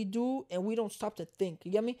shit that we do and we don't stop to think.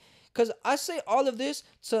 You get me? Because I say all of this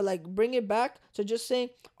to like bring it back to just saying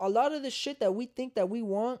a lot of the shit that we think that we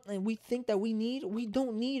want and we think that we need, we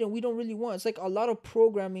don't need and we don't really want. It's like a lot of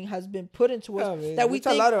programming has been put into us that we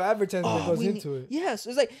think. A lot of advertising that goes into it. Yes,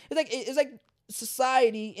 it's like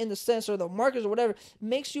society in the sense, or the markets or whatever,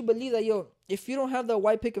 makes you believe that, yo, if you don't have the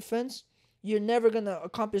white picket fence, you're never gonna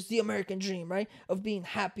accomplish the American dream, right? Of being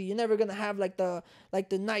happy. You're never gonna have like the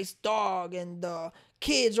nice dog and the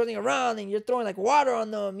kids running around and you're throwing like water on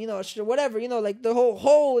them, whatever, like the whole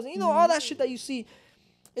hose, all that shit that you see.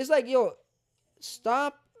 It's like, yo,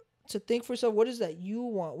 stop to think for yourself. What is that you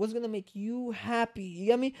want? What's gonna make you happy? You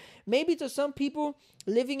get me? Maybe to some people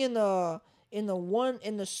living in the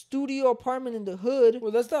studio apartment in the hood.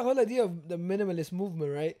 Well, that's the whole idea of the minimalist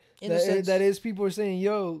movement, right? That is people are saying,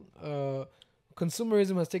 yo,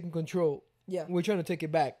 consumerism has taken control. Yeah. We're trying to take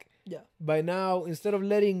it back. Yeah. By now, instead of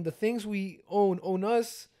letting the things we own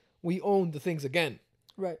us, we own the things again.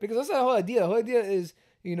 Right. Because that's the whole idea. The whole idea is,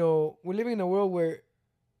 we're living in a world where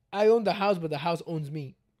I own the house, but the house owns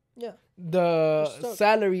me. Yeah. The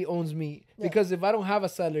salary owns me. Yeah. Because if I don't have a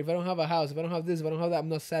salary, if I don't have a house, if I don't have this, if I don't have that, I'm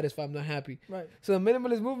not satisfied, I'm not happy. Right. So the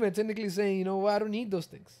minimalist movement technically saying, you know what, I don't need those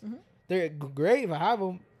things. Mm-hmm. They're great if I have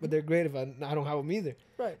them, but they're great if I don't have them either.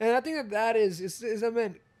 Right. And I think that is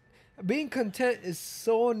being content is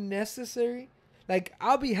so necessary. Like,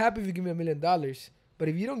 I'll be happy if you give me $1 million, but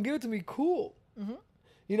if you don't give it to me, cool. Mm-hmm.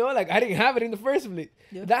 Like I didn't have it in the first place.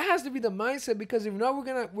 Yeah. That has to be the mindset, because if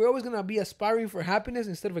not, we're always gonna be aspiring for happiness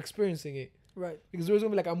instead of experiencing it. Right. Because we're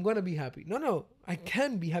gonna be like, I'm gonna be happy. No, I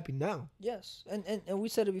can be happy now. Yes, and we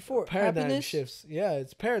said it before. Paradigm shifts. Yeah,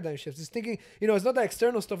 it's paradigm shifts. It's thinking. It's not the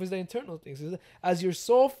external stuff. It's the internal things. As your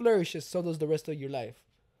soul flourishes, so does the rest of your life.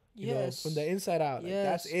 Yes. From the inside out. Like,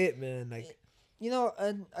 that's it, man. Like,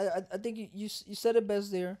 and I think you said it best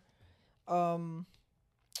there. um,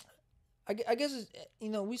 I guess it's,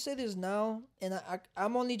 we say this now, and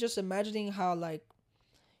I'm only just imagining how like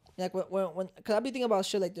when cause I be thinking about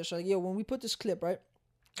shit like this. Like, yo, when we put this clip, right?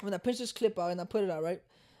 When I pinch this clip out and I put it out, right?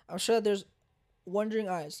 I'm sure that there's wondering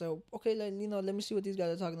eyes. So okay, like, let me see what these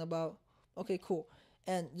guys are talking about. Okay, cool.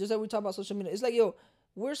 And just like we talk about social media, it's like, yo,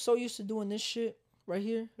 we're so used to doing this shit right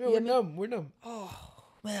here. Yeah, we're numb. We're numb. Oh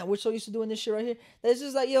man, we're so used to doing this shit right here. That it's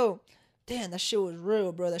just like, yo, damn, that shit was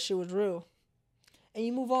real, bro. That shit was real. And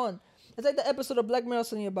you move on. It's like the episode of Black Mirror I was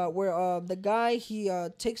telling you about where the guy, he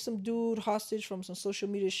takes some dude hostage from some social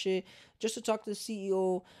media shit just to talk to the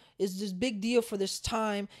CEO. It's this big deal for this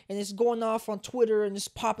time, and it's going off on Twitter, and it's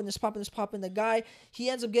popping. The guy, he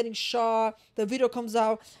ends up getting shot. The video comes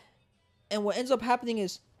out, and what ends up happening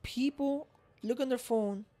is people look on their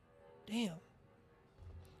phone, damn,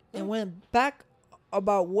 and went back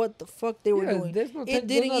about what the fuck they were doing. It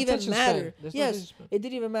didn't even matter. Yes, it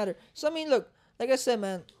didn't even matter. So I mean, look. Like I said,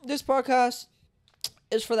 man, this podcast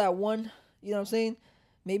is for that one, you know what I'm saying?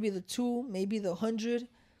 Maybe the 2, maybe the 100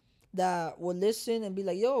 that will listen and be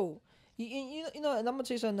like, yo, and I'm going to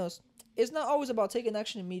tell you something else. It's not always about taking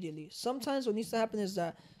action immediately. Sometimes what needs to happen is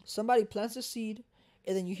that somebody plants a seed,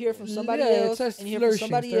 and then you hear from somebody else, and you hear from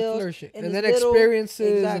somebody else. And then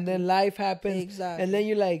experiences, and then life happens. Exactly. And then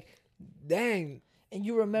you're like, dang. And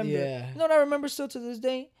you remember. Yeah. You know what I remember still to this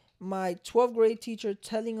day? My 12th grade teacher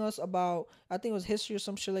telling us about, I think it was history or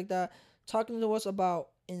some shit like that, talking to us about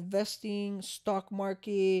investing, stock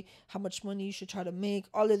market, how much money you should try to make,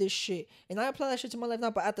 all of this shit. And I apply that shit to my life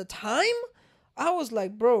now. But at the time, I was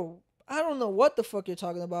like, bro, I don't know what the fuck you're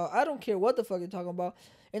talking about. I don't care what the fuck you're talking about.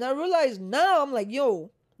 And I realized now, I'm like,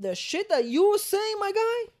 yo, the shit that you were saying, my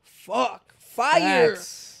guy, fuck, fire.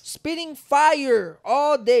 Spitting fire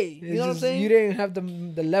all day. You know what I'm saying? You didn't have the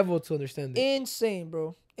level to understand it. Insane,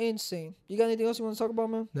 bro. Insane. You got anything else you want to talk about,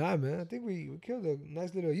 man? Nah, man. I think we killed a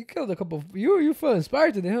nice little. You killed a couple. You feel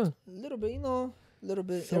inspired today, huh? A little bit, a little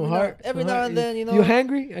bit. Every now and then, You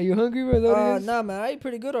hungry? Are you hungry, bro? Nah, man. I ate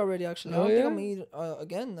pretty good already, actually. I don't think I'm gonna eat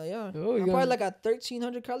again. Yeah. Oh, I'm probably like at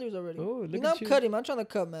 1,300 calories already. Oh, look at you. I'm cutting. I'm trying to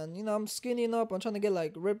cut, man. I'm skinnying up. I'm trying to get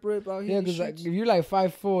like rip out here. Yeah, because like, if you're like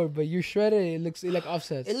 5'4", but you're shredded, it like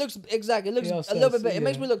offsets. It looks exactly. It looks a little bit better. It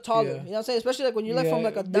makes me look taller. You know what I'm saying? Especially like when you look from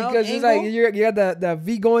like a down because angle. It's like you got the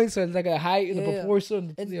V going, so it's like a height in the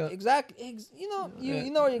proportion. Exactly. You know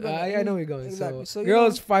where you're going. I know where you're going. Exactly. So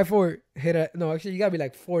girls 5'4" hit it. No, actually, you gotta be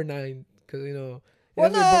like 4'9", because Well,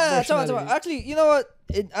 nah. Actually, you know what?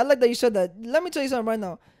 I like that you said that. Let me tell you something right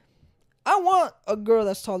now. I want a girl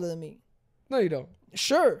that's taller than me. No, you don't.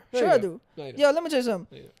 Sure, I do. No, you don't. Yeah, let me tell you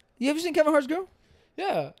something. You ever seen Kevin Hart's girl?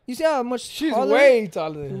 Yeah. You see how much she's way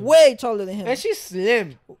taller than him. Way taller than him. And she's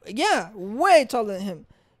slim. Yeah, way taller than him.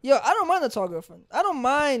 Yo, I don't mind a tall girlfriend. I don't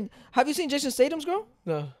mind. Have you seen Jason Statham's girl?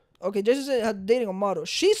 No. Okay, Jason Statham dating a model.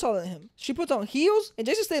 She's taller than him. She puts on heels, and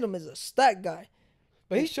Jason Statham is a stacked guy.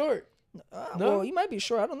 But he's short. No? Well, he might be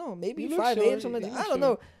short. I don't know. Maybe 5'8" or something like that. I don't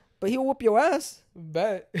know. But he'll whoop your ass.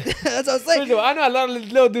 Bet. That's what I'm saying. I know a lot of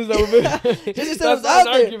little dudes that will Jason Statham's out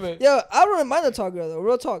there. Argument. Yo, I wouldn't mind a tall girl though.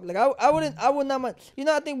 Real talk. Like I would not mind.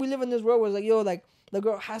 I think we live in this world where it's like, yo, like the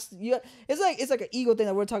girl has to. It's like an ego thing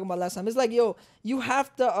that we were talking about last time. It's like, yo, you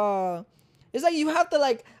have to. It's like you have to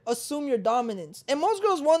like assume your dominance, and most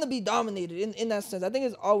girls want to be dominated in that sense. I think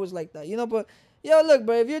it's always like that, But yo, look,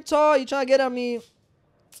 bro, if you're tall, you trying to get at me,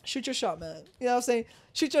 shoot your shot, man. You know what I'm saying?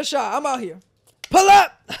 Shoot your shot. I'm out here. Pull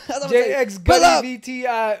up. JX Gutty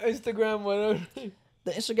VTI Instagram whatever.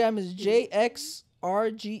 The Instagram is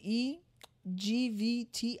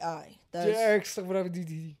JXRGEGVTI. That's JX whatever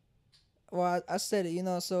DD. Well, I said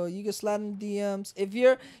it, so you can slide in DMs. If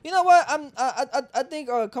you're, you know what, I think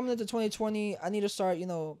coming into 2020, I need to start,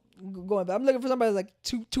 going back. I'm looking for somebody like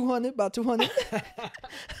 200, about 200.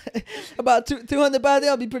 About 200 by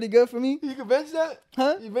there, will be pretty good for me. You can bench that?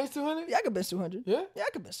 Huh? You bench 200? Yeah, I can bench 200. Yeah? Yeah, I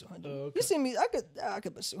can bench 200. Oh, okay. You see me, I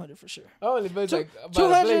could bench 200 for sure. I only bench like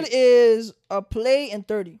 200 is a play and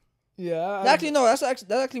 30. Yeah. Actually, no, that's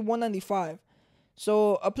actually 195.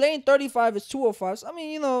 So a plane 35 is 205. So, I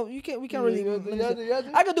mean, we can't really.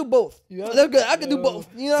 I could do both. I could do both.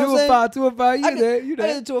 You know what I'm saying? 205. You there? I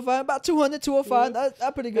could do 205. About 200, 205.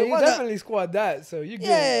 That's pretty good. You definitely squat that, so you good.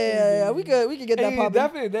 Yeah. We could get that popping.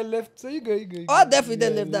 Definitely deadlift. So you good. Oh, I definitely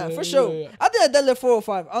deadlift that for sure. Yeah. I think I deadlift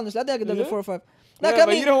 405. Honestly, I think I could deadlift 405.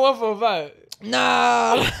 But you don't want 405.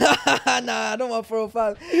 Nah, I don't want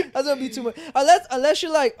 405. That's gonna be too much. Unless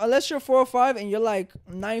you're 405 and you're like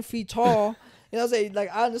 9 feet tall. You know what I'm saying? Like,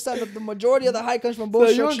 I understand that the majority of the hype comes from So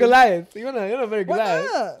both you want structures. Goliath? You're not very Why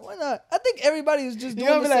Goliath. not? Why not? I think everybody is just You doing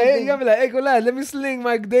gotta the be like, same hey, thing. you gotta be like, hey, Goliath, let me sling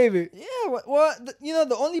Mike David. Yeah, well, you know,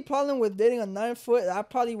 the only problem with dating a 9 foot, I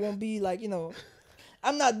probably won't be like, you know,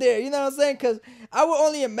 I'm not there. You know what I'm saying? Because I would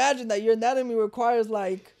only imagine that your anatomy requires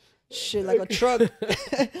like shit, like a truck,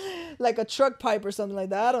 like a truck pipe or something like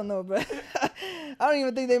that. I don't know, but I don't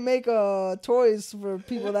even think they make toys for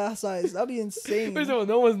people that size. That'd be insane. First of all,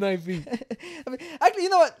 no one's 9 feet. I mean, actually, you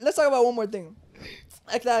know what? Let's talk about one more thing.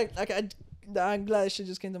 I'm glad this shit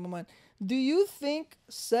just came to my mind. Do you think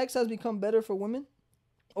sex has become better for women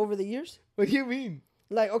over the years? What do you mean?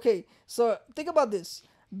 Like, okay, so think about this.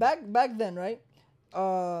 Back then, right?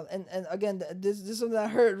 And again, this is something I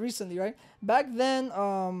heard recently, right? Back then,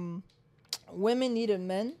 women needed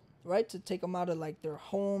men, right, to take them out of like their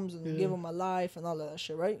homes and give them a life and all of that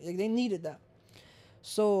shit, right? Like, they needed that.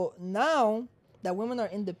 So now that women are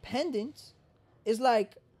independent, it's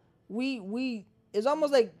like it's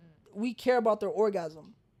almost like we care about their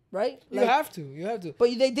orgasm, right? You Like, have to. but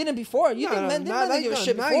they didn't before. You think men didn't give a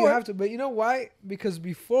shit now before? you have to. But you know why? Because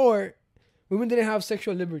before, women didn't have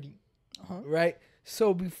sexual liberty, right?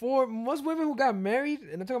 So before, most women who got married,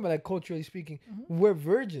 and I'm talking about like culturally speaking, were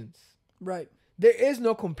virgins. Right. There is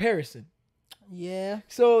no comparison. Yeah.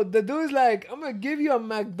 So the dude's like, I'm gonna give you a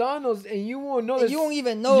McDonald's and you won't know And this. you won't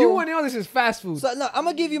even know. You won't know this is fast food. So no, I'm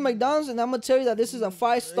gonna give you McDonald's and I'm gonna tell you that this is a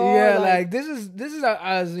 5-star. Yeah, like this is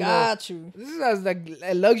as you got know, you. this is as like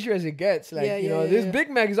a luxury as it gets. Like this Big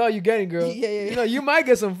Mac is all you getting, girl. Yeah. You know, you might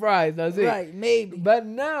get some fries. That's it. Right, maybe. But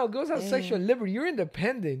now girls have sexual liberty. You're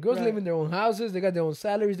independent. Girls live in their own houses. They got their own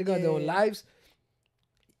salaries. They got their own lives.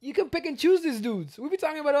 You can pick and choose these dudes. We be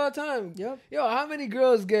talking about it all the time. Yep. Yo, how many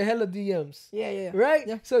girls get hella DMs? Yeah. Right?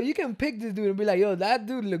 Yeah. So you can pick this dude and be like, yo, that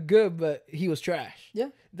dude look good, but he was trash. Yeah.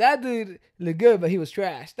 That dude look good, but he was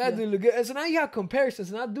trash. That dude look good. And so now you have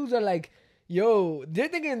comparisons. Now dudes are like, yo, they're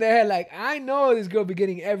thinking in their head, like, I know this girl be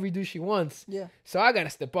getting every dude she wants. Yeah. So I gotta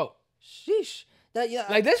step up. Sheesh.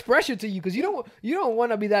 Like there's pressure to you because you don't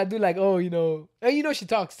want to be that dude like, oh, you know, and you know she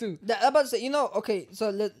talks too. I'm about to say, okay,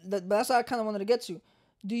 so but that's what I kind of wanted to get to.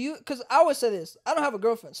 Do you? Because I always say this. I don't have a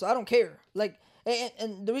girlfriend, so I don't care. Like,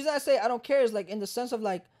 and the reason I say I don't care is like in the sense of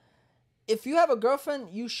like, if you have a girlfriend,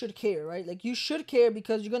 you should care, right? Like you should care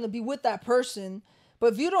because you're gonna be with that person.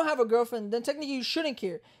 But if you don't have a girlfriend, then technically you shouldn't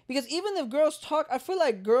care because even if girls talk, I feel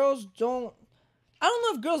like girls don't. I don't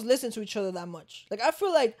know if girls listen to each other that much. Like I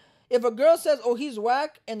feel like if a girl says, "Oh, he's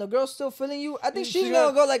whack," and the girl's still feeling you, I think she's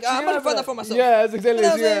gonna go like, "I'm gonna find out for myself." Yeah, that's exactly. You know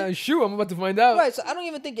what I'm saying? Shoot, I'm about to find out. Right, so I don't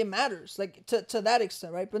even think it matters, like to that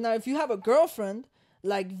extent, right? But now if you have a girlfriend,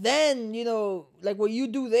 like then like what you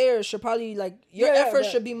do there should probably like your effort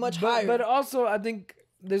should be much higher. But also, I think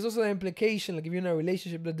there's also an implication, like if you're in a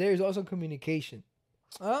relationship, that there is also communication.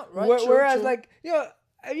 Right. Whereas, true. like,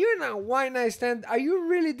 if you're in a one night stand, are you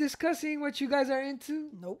really discussing what you guys are into?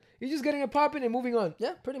 Nope. You're just getting it popping and moving on.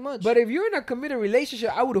 Yeah, pretty much. But if you're in a committed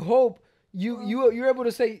relationship, I would hope you're able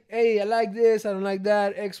to say, hey, I like this, I don't like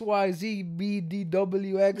that, X, Y, Z, B, D,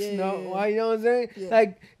 W, X, why, you know what I'm saying? Yeah.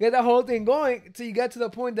 Like, get that whole thing going till you get to the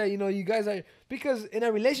point that, you guys are, because in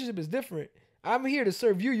a relationship it's different. I'm here to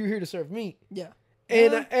serve you, you're here to serve me. Yeah.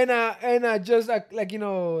 And I just like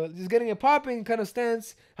just getting it popping kind of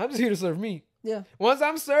stance. I'm just here to serve me. Yeah. Once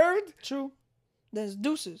I'm served, True. Then it's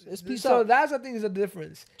deuces. It's peace so out. that's I think is the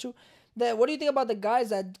difference. True. Then what do you think about the guys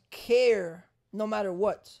that care no matter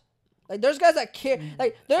what? Like there's guys that care.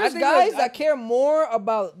 Like there's guys that care more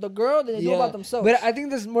about the girl than they do about themselves. But I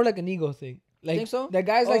think this is more like an ego thing. Like, think so? The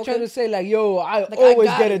guys trying Okay. to say like, yo, I Like, always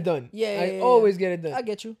I got get it. it done. Yeah, always get it done. I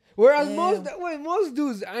get you. Whereas Damn. most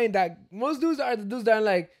dudes ain't that. Most dudes are the dudes that are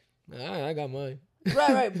like, I got mine.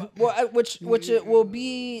 Right. But, which it will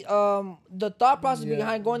be the thought process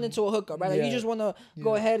behind going into a hookup, right? Like you just want to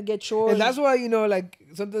go ahead get yours. And that's why like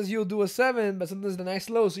sometimes you'll do a 7, but sometimes the night's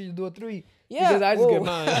slow, so you do a 3. Yeah, because I just get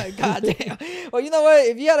mine. God damn. Well, you know what?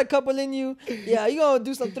 If you had a couple in you, yeah, you gonna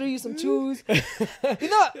do some 3s, some 2s.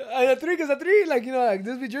 And a 3, because a 3, like like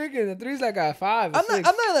just be drinking. A 3 is like a 5. I'm not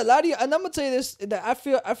gonna lie to you, and I'm gonna tell you this that I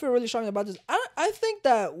feel really strongly about this. I think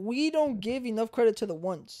that we don't give enough credit to the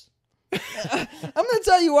ones. I'm gonna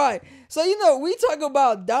tell you why. So we talk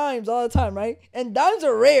about dimes all the time, right? And dimes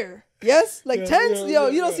are rare. Yes, like tens. You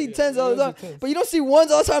don't see tens all the time, but you don't see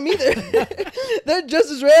ones all the time either. They're just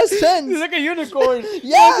as rare as tens. It's like a unicorn.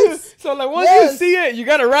 Yes. So like once you see it, you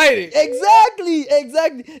gotta write it. Exactly.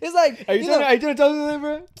 It's like Are you trying to tell me that,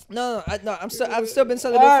 bro? No. I've still been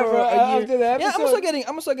celibate for a year. After the episode, I'm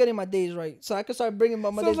gonna start getting my days right, so I can start bringing my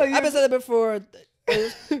days. Like I've been celibate for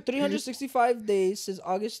 365 days since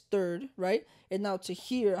August 3rd, right? And now to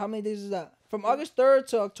here, how many days is that? From August 3rd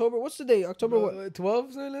to October. What's the day? October what?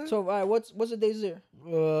 12, something like that? So, all right, what's the days there?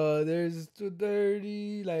 There's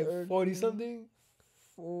 230, like 40 something.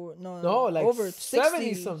 No, like over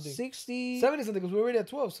 70 something. 60. 70 something, because we're already at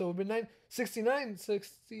 12, so we've been 69,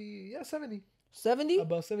 60, yeah, 70. 70?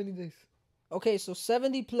 About 70 days. Okay, so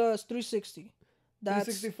 70 plus 360. That's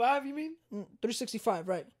 365, you mean? 365,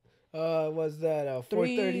 right? Was that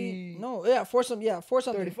 430? No, yeah, 4 something.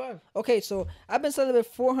 35. Okay, so I've been celibate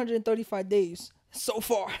 435 days so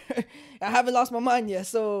far. I haven't lost my mind yet,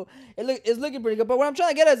 so it's looking pretty good. But what I'm trying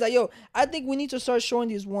to get at is that, I think we need to start showing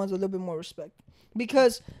these ones a little bit more respect.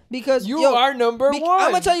 Because you are number one.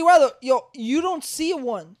 I'm gonna tell you why though. You don't see a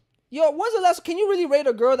one. When's the last? Can you really rate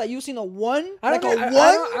a girl that you've seen a one? I don't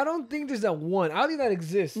think there's a one. I don't think that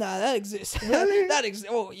exists. Nah, that exists. Really? That exists.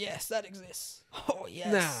 Oh yes, that exists. Oh yes.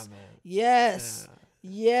 Nah, man. Yes. Nah.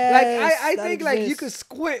 Yes. Like I think exists. like you could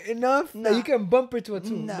squint enough that you can bump her to a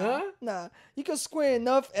 2. Nah. You can squint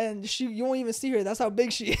enough and you won't even see her. That's how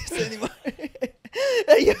big she is anymore.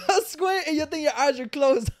 And you squint and you think your eyes are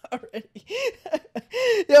closed already.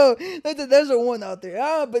 There's a one out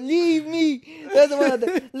there. Believe me. There's a one out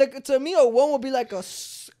there. Like, to me, a one would be like a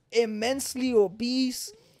immensely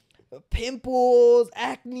obese, pimples,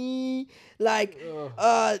 acne, like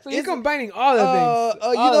so you're combining all the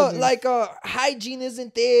things. like hygiene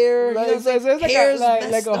isn't there. Like, so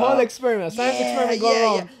it's like a whole experiment, a science experiment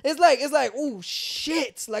going on. It's like ooh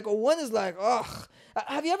shit. Like a one is like ugh.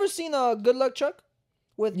 Have you ever seen Good Luck Chuck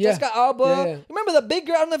with Jessica Alba? Yeah. Remember the big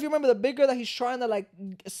girl? I don't know if you remember the big girl that he's trying to like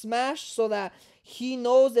smash so that he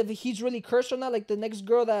knows if he's really cursed or not. Like the next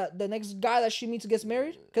guy that she meets gets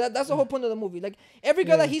married. Because that's the whole point of the movie. Like every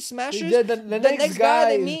girl that he smashes, the next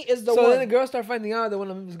guy they meet is the one. So then the girls start finding out the one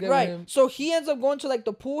of them is getting him. So he ends up going to like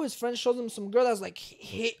the pool. His friend shows him some girl that's like,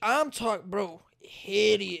 I'm talking, bro.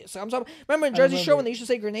 Hideous. I'm talking. Remember in Jersey Shore when they used to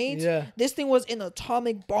say grenades? Yeah. This thing was an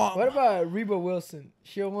atomic bomb. What about Reba Wilson?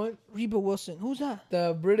 She a one? Reba Wilson. Who's that?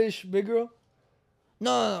 The British big girl?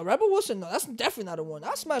 No. Rebel Wilson. No, that's definitely not a one.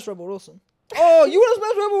 I smashed Rebel Wilson. Oh, you want to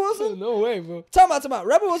smash Rebel Wilson? No way, bro. Time out.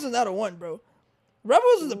 Rebel Wilson's not a one, bro. Rebel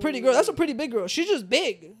Wilson's a pretty girl. That's a pretty big girl. She's just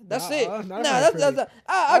big. That's it. I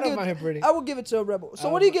will give it to a Rebel. So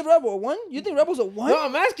what do you give Rebel? A one? You think Rebel's a one? No,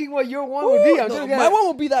 I'm asking what your one would be. My one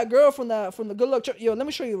would be that girl from the Good Luck Chuck. Yo, let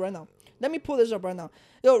me show you right now. Let me pull this up right now.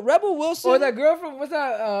 Yo, Rebel Wilson. Or that girl from what's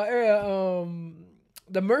that area?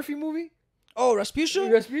 The Murphy movie. Oh,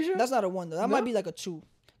 Rasputia. Rasputia. That's not a one though. That might be like a 2.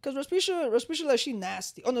 Cause Rasputia, like she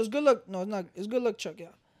nasty. Oh no, it's Good Luck. No, it's not. It's Good Luck Chuck. Yeah.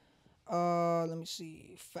 Let me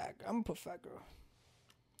see. Fat. I'm gonna put fat girl.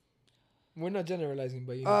 We're not generalizing,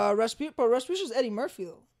 but Rasputin's Eddie Murphy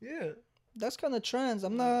though. Yeah. That's kind of trans.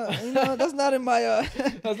 I'm not. That's not in my.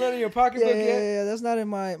 That's not in your pocketbook yet. Yeah. That's not in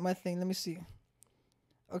my thing. Let me see.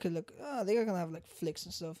 Okay, look. They are gonna have like flicks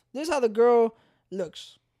and stuff. This is how the girl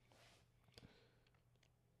looks.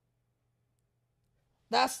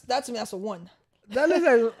 That's to me. That's a 1. That looks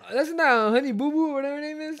like that's not Honey Boo Boo or whatever her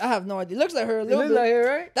name is. I have no idea. Looks like her a little bit. Like her,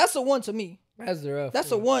 right? That's a 1 to me. That's rough.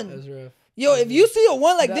 That's a 1. That's rough. Yo, if you see a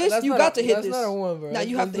 1 like this, you got to hit this. That's not a 1, bro. Nah,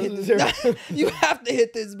 you have to hit this. You have to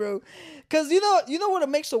hit this, bro. Cause you know what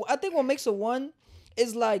I think what makes a 1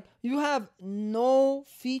 is like you have no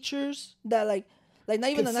features that like not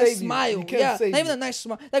even a nice smile. Yeah, not even a nice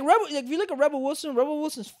smile. Like if you look at Rebel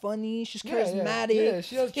Wilson's funny. She's charismatic. Yeah,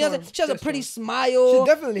 she has a pretty smile. She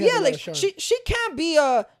definitely has a lot of charm. She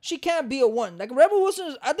can't be a 1. Like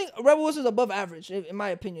I think Rebel Wilson's above average in my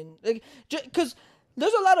opinion. Like because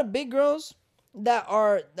there's a lot of big girls that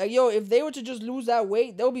are like, if they were to just lose that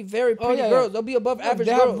weight, they'll be very pretty girls. They'll be above average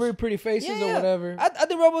girls. They have very pretty faces or whatever. I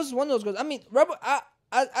think Rebel is one of those girls. I mean,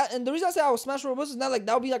 and the reason I say I would smash Rebel is not like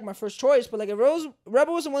that would be like my first choice, but like if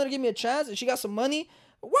Rebel Wilson wanted to give me a chance and she got some money,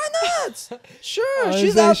 why not? Sure,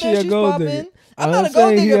 she's out there, she's popping. I'm not a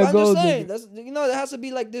gold digger, but I'm just saying that's there has to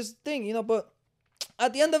be like this thing, but.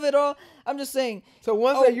 At the end of it all, I'm just saying. So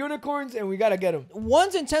ones are unicorns, and we gotta get them.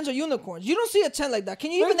 1s and 10s are unicorns. You don't see a 10 like that.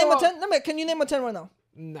 Can you even name a 10? Can you name a 10 right now?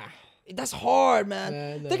 Nah. That's hard,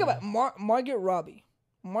 man. Think about Margaret Robbie.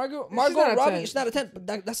 Margot Robbie, it's not a 10,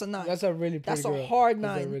 but that's a 9. That's a really pretty girl. That's a hard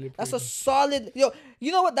 9. That's a solid.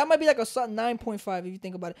 You know what? That might be like a 9.5 if you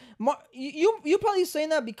think about it. You probably saying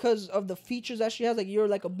that because of the features that she has. Like you're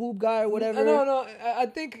like a boob guy or whatever. No. I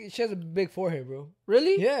think she has a big forehead, bro.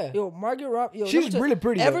 Really? Yeah. Margaret Robbie. She's really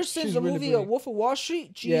pretty. Ever since the movie Wolf of Wall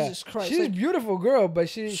Street, Jesus Christ. She's a beautiful girl, but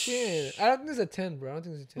she I don't think it's a 10, bro. I don't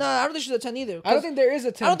think it's a 10. No, I don't think she's a 10 either. I don't think there is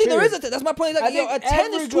a 10. I don't think there is a 10. That's my point. Like, a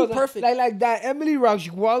 10 is too perfect. Like that Emily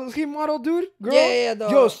Ratajkowski model, dude. Girl.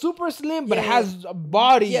 Yeah. Super slim, but has a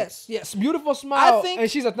body. Yes. Beautiful smile. And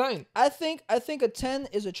she's a 9. I think a 10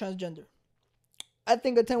 is a transgender. I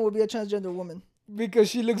think a 10 would be a transgender woman. Because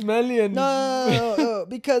she looks manly and No.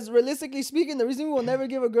 Because realistically speaking, the reason we will never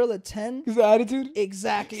give a girl a 10 is the attitude.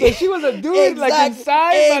 Exactly. So she was a dude like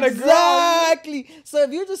inside, not a girl. Exactly. So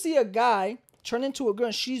if you just see a guy turn into a girl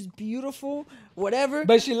and she's beautiful, whatever.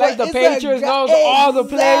 But she likes the Patriots, knows all the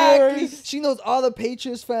players. She knows all the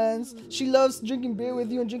Patriots fans. She loves drinking beer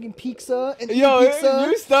with you and drinking pizza and yo, eating pizza.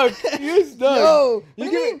 You stuck. You stuck. Yo,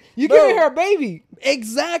 you giving her a baby.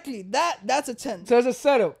 Exactly. That's a 10. So it's a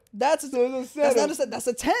setup. That's a 10. That's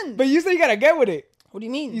a 10. But you say you gotta get with it. What do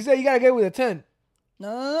you mean? You say you gotta get with a 10.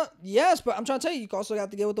 No. Yes, but I'm trying to tell you, you also got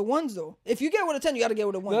to get with the ones though. If you get with a 10, you got to get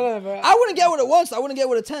with a 1. No, bro. I wouldn't get with a 1, so I wouldn't get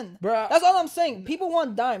with a 10. Bro. That's all I'm saying. People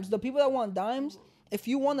want dimes. The people that want dimes, if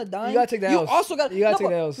you want a dime, you gotta take the L's. You also got. You gotta take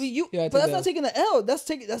the L's. But that's not taking the L. That's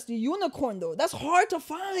the unicorn though. That's hard to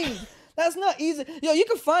find. That's not easy. Yo, you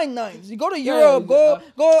can find 9s. You go to Europe,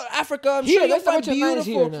 go Africa. I'm sure you'll find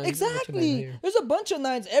beautiful. Exactly. There's a bunch of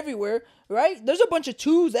 9s everywhere, right? There's a bunch of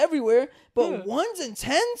 2s everywhere, but 1s and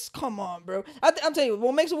 10s. Come on, bro. I'm telling you,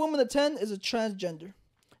 what makes a woman a 10 is a transgender.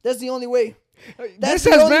 That's the only way. This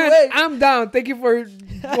has been I'm Down. Thank you for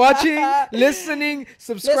watching, listening,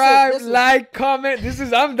 subscribe, listen. Like, comment. This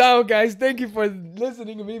is I'm Down, guys. Thank you for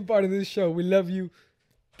listening and being part of this show. We love you.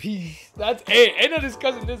 Peace. That's it. Ain't no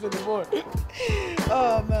discussing this anymore.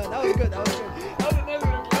 Oh man, that was good.